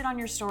 post it on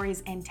your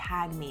stories and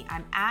tag me.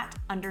 I'm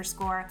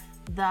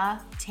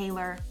 @_the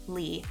Taylor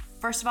Lee.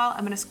 First of all,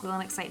 I'm gonna squeal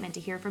in excitement to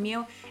hear from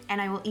you, and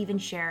I will even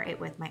share it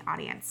with my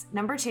audience.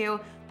 Number 2,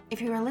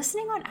 if you are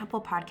listening on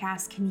Apple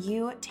Podcasts, can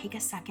you take a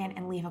second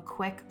and leave a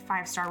quick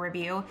 5-star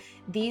review?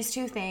 These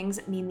 2 things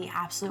mean the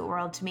absolute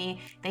world to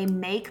me. They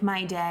make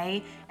my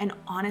day. And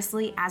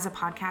honestly, as a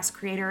podcast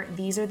creator,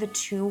 these are the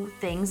 2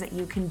 things that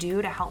you can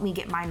do to help me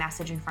get my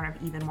message in front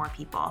of even more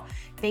people.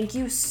 Thank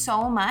you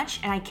so much.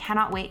 And I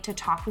cannot wait to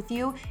talk with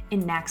you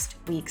in next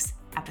week's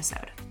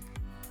episode.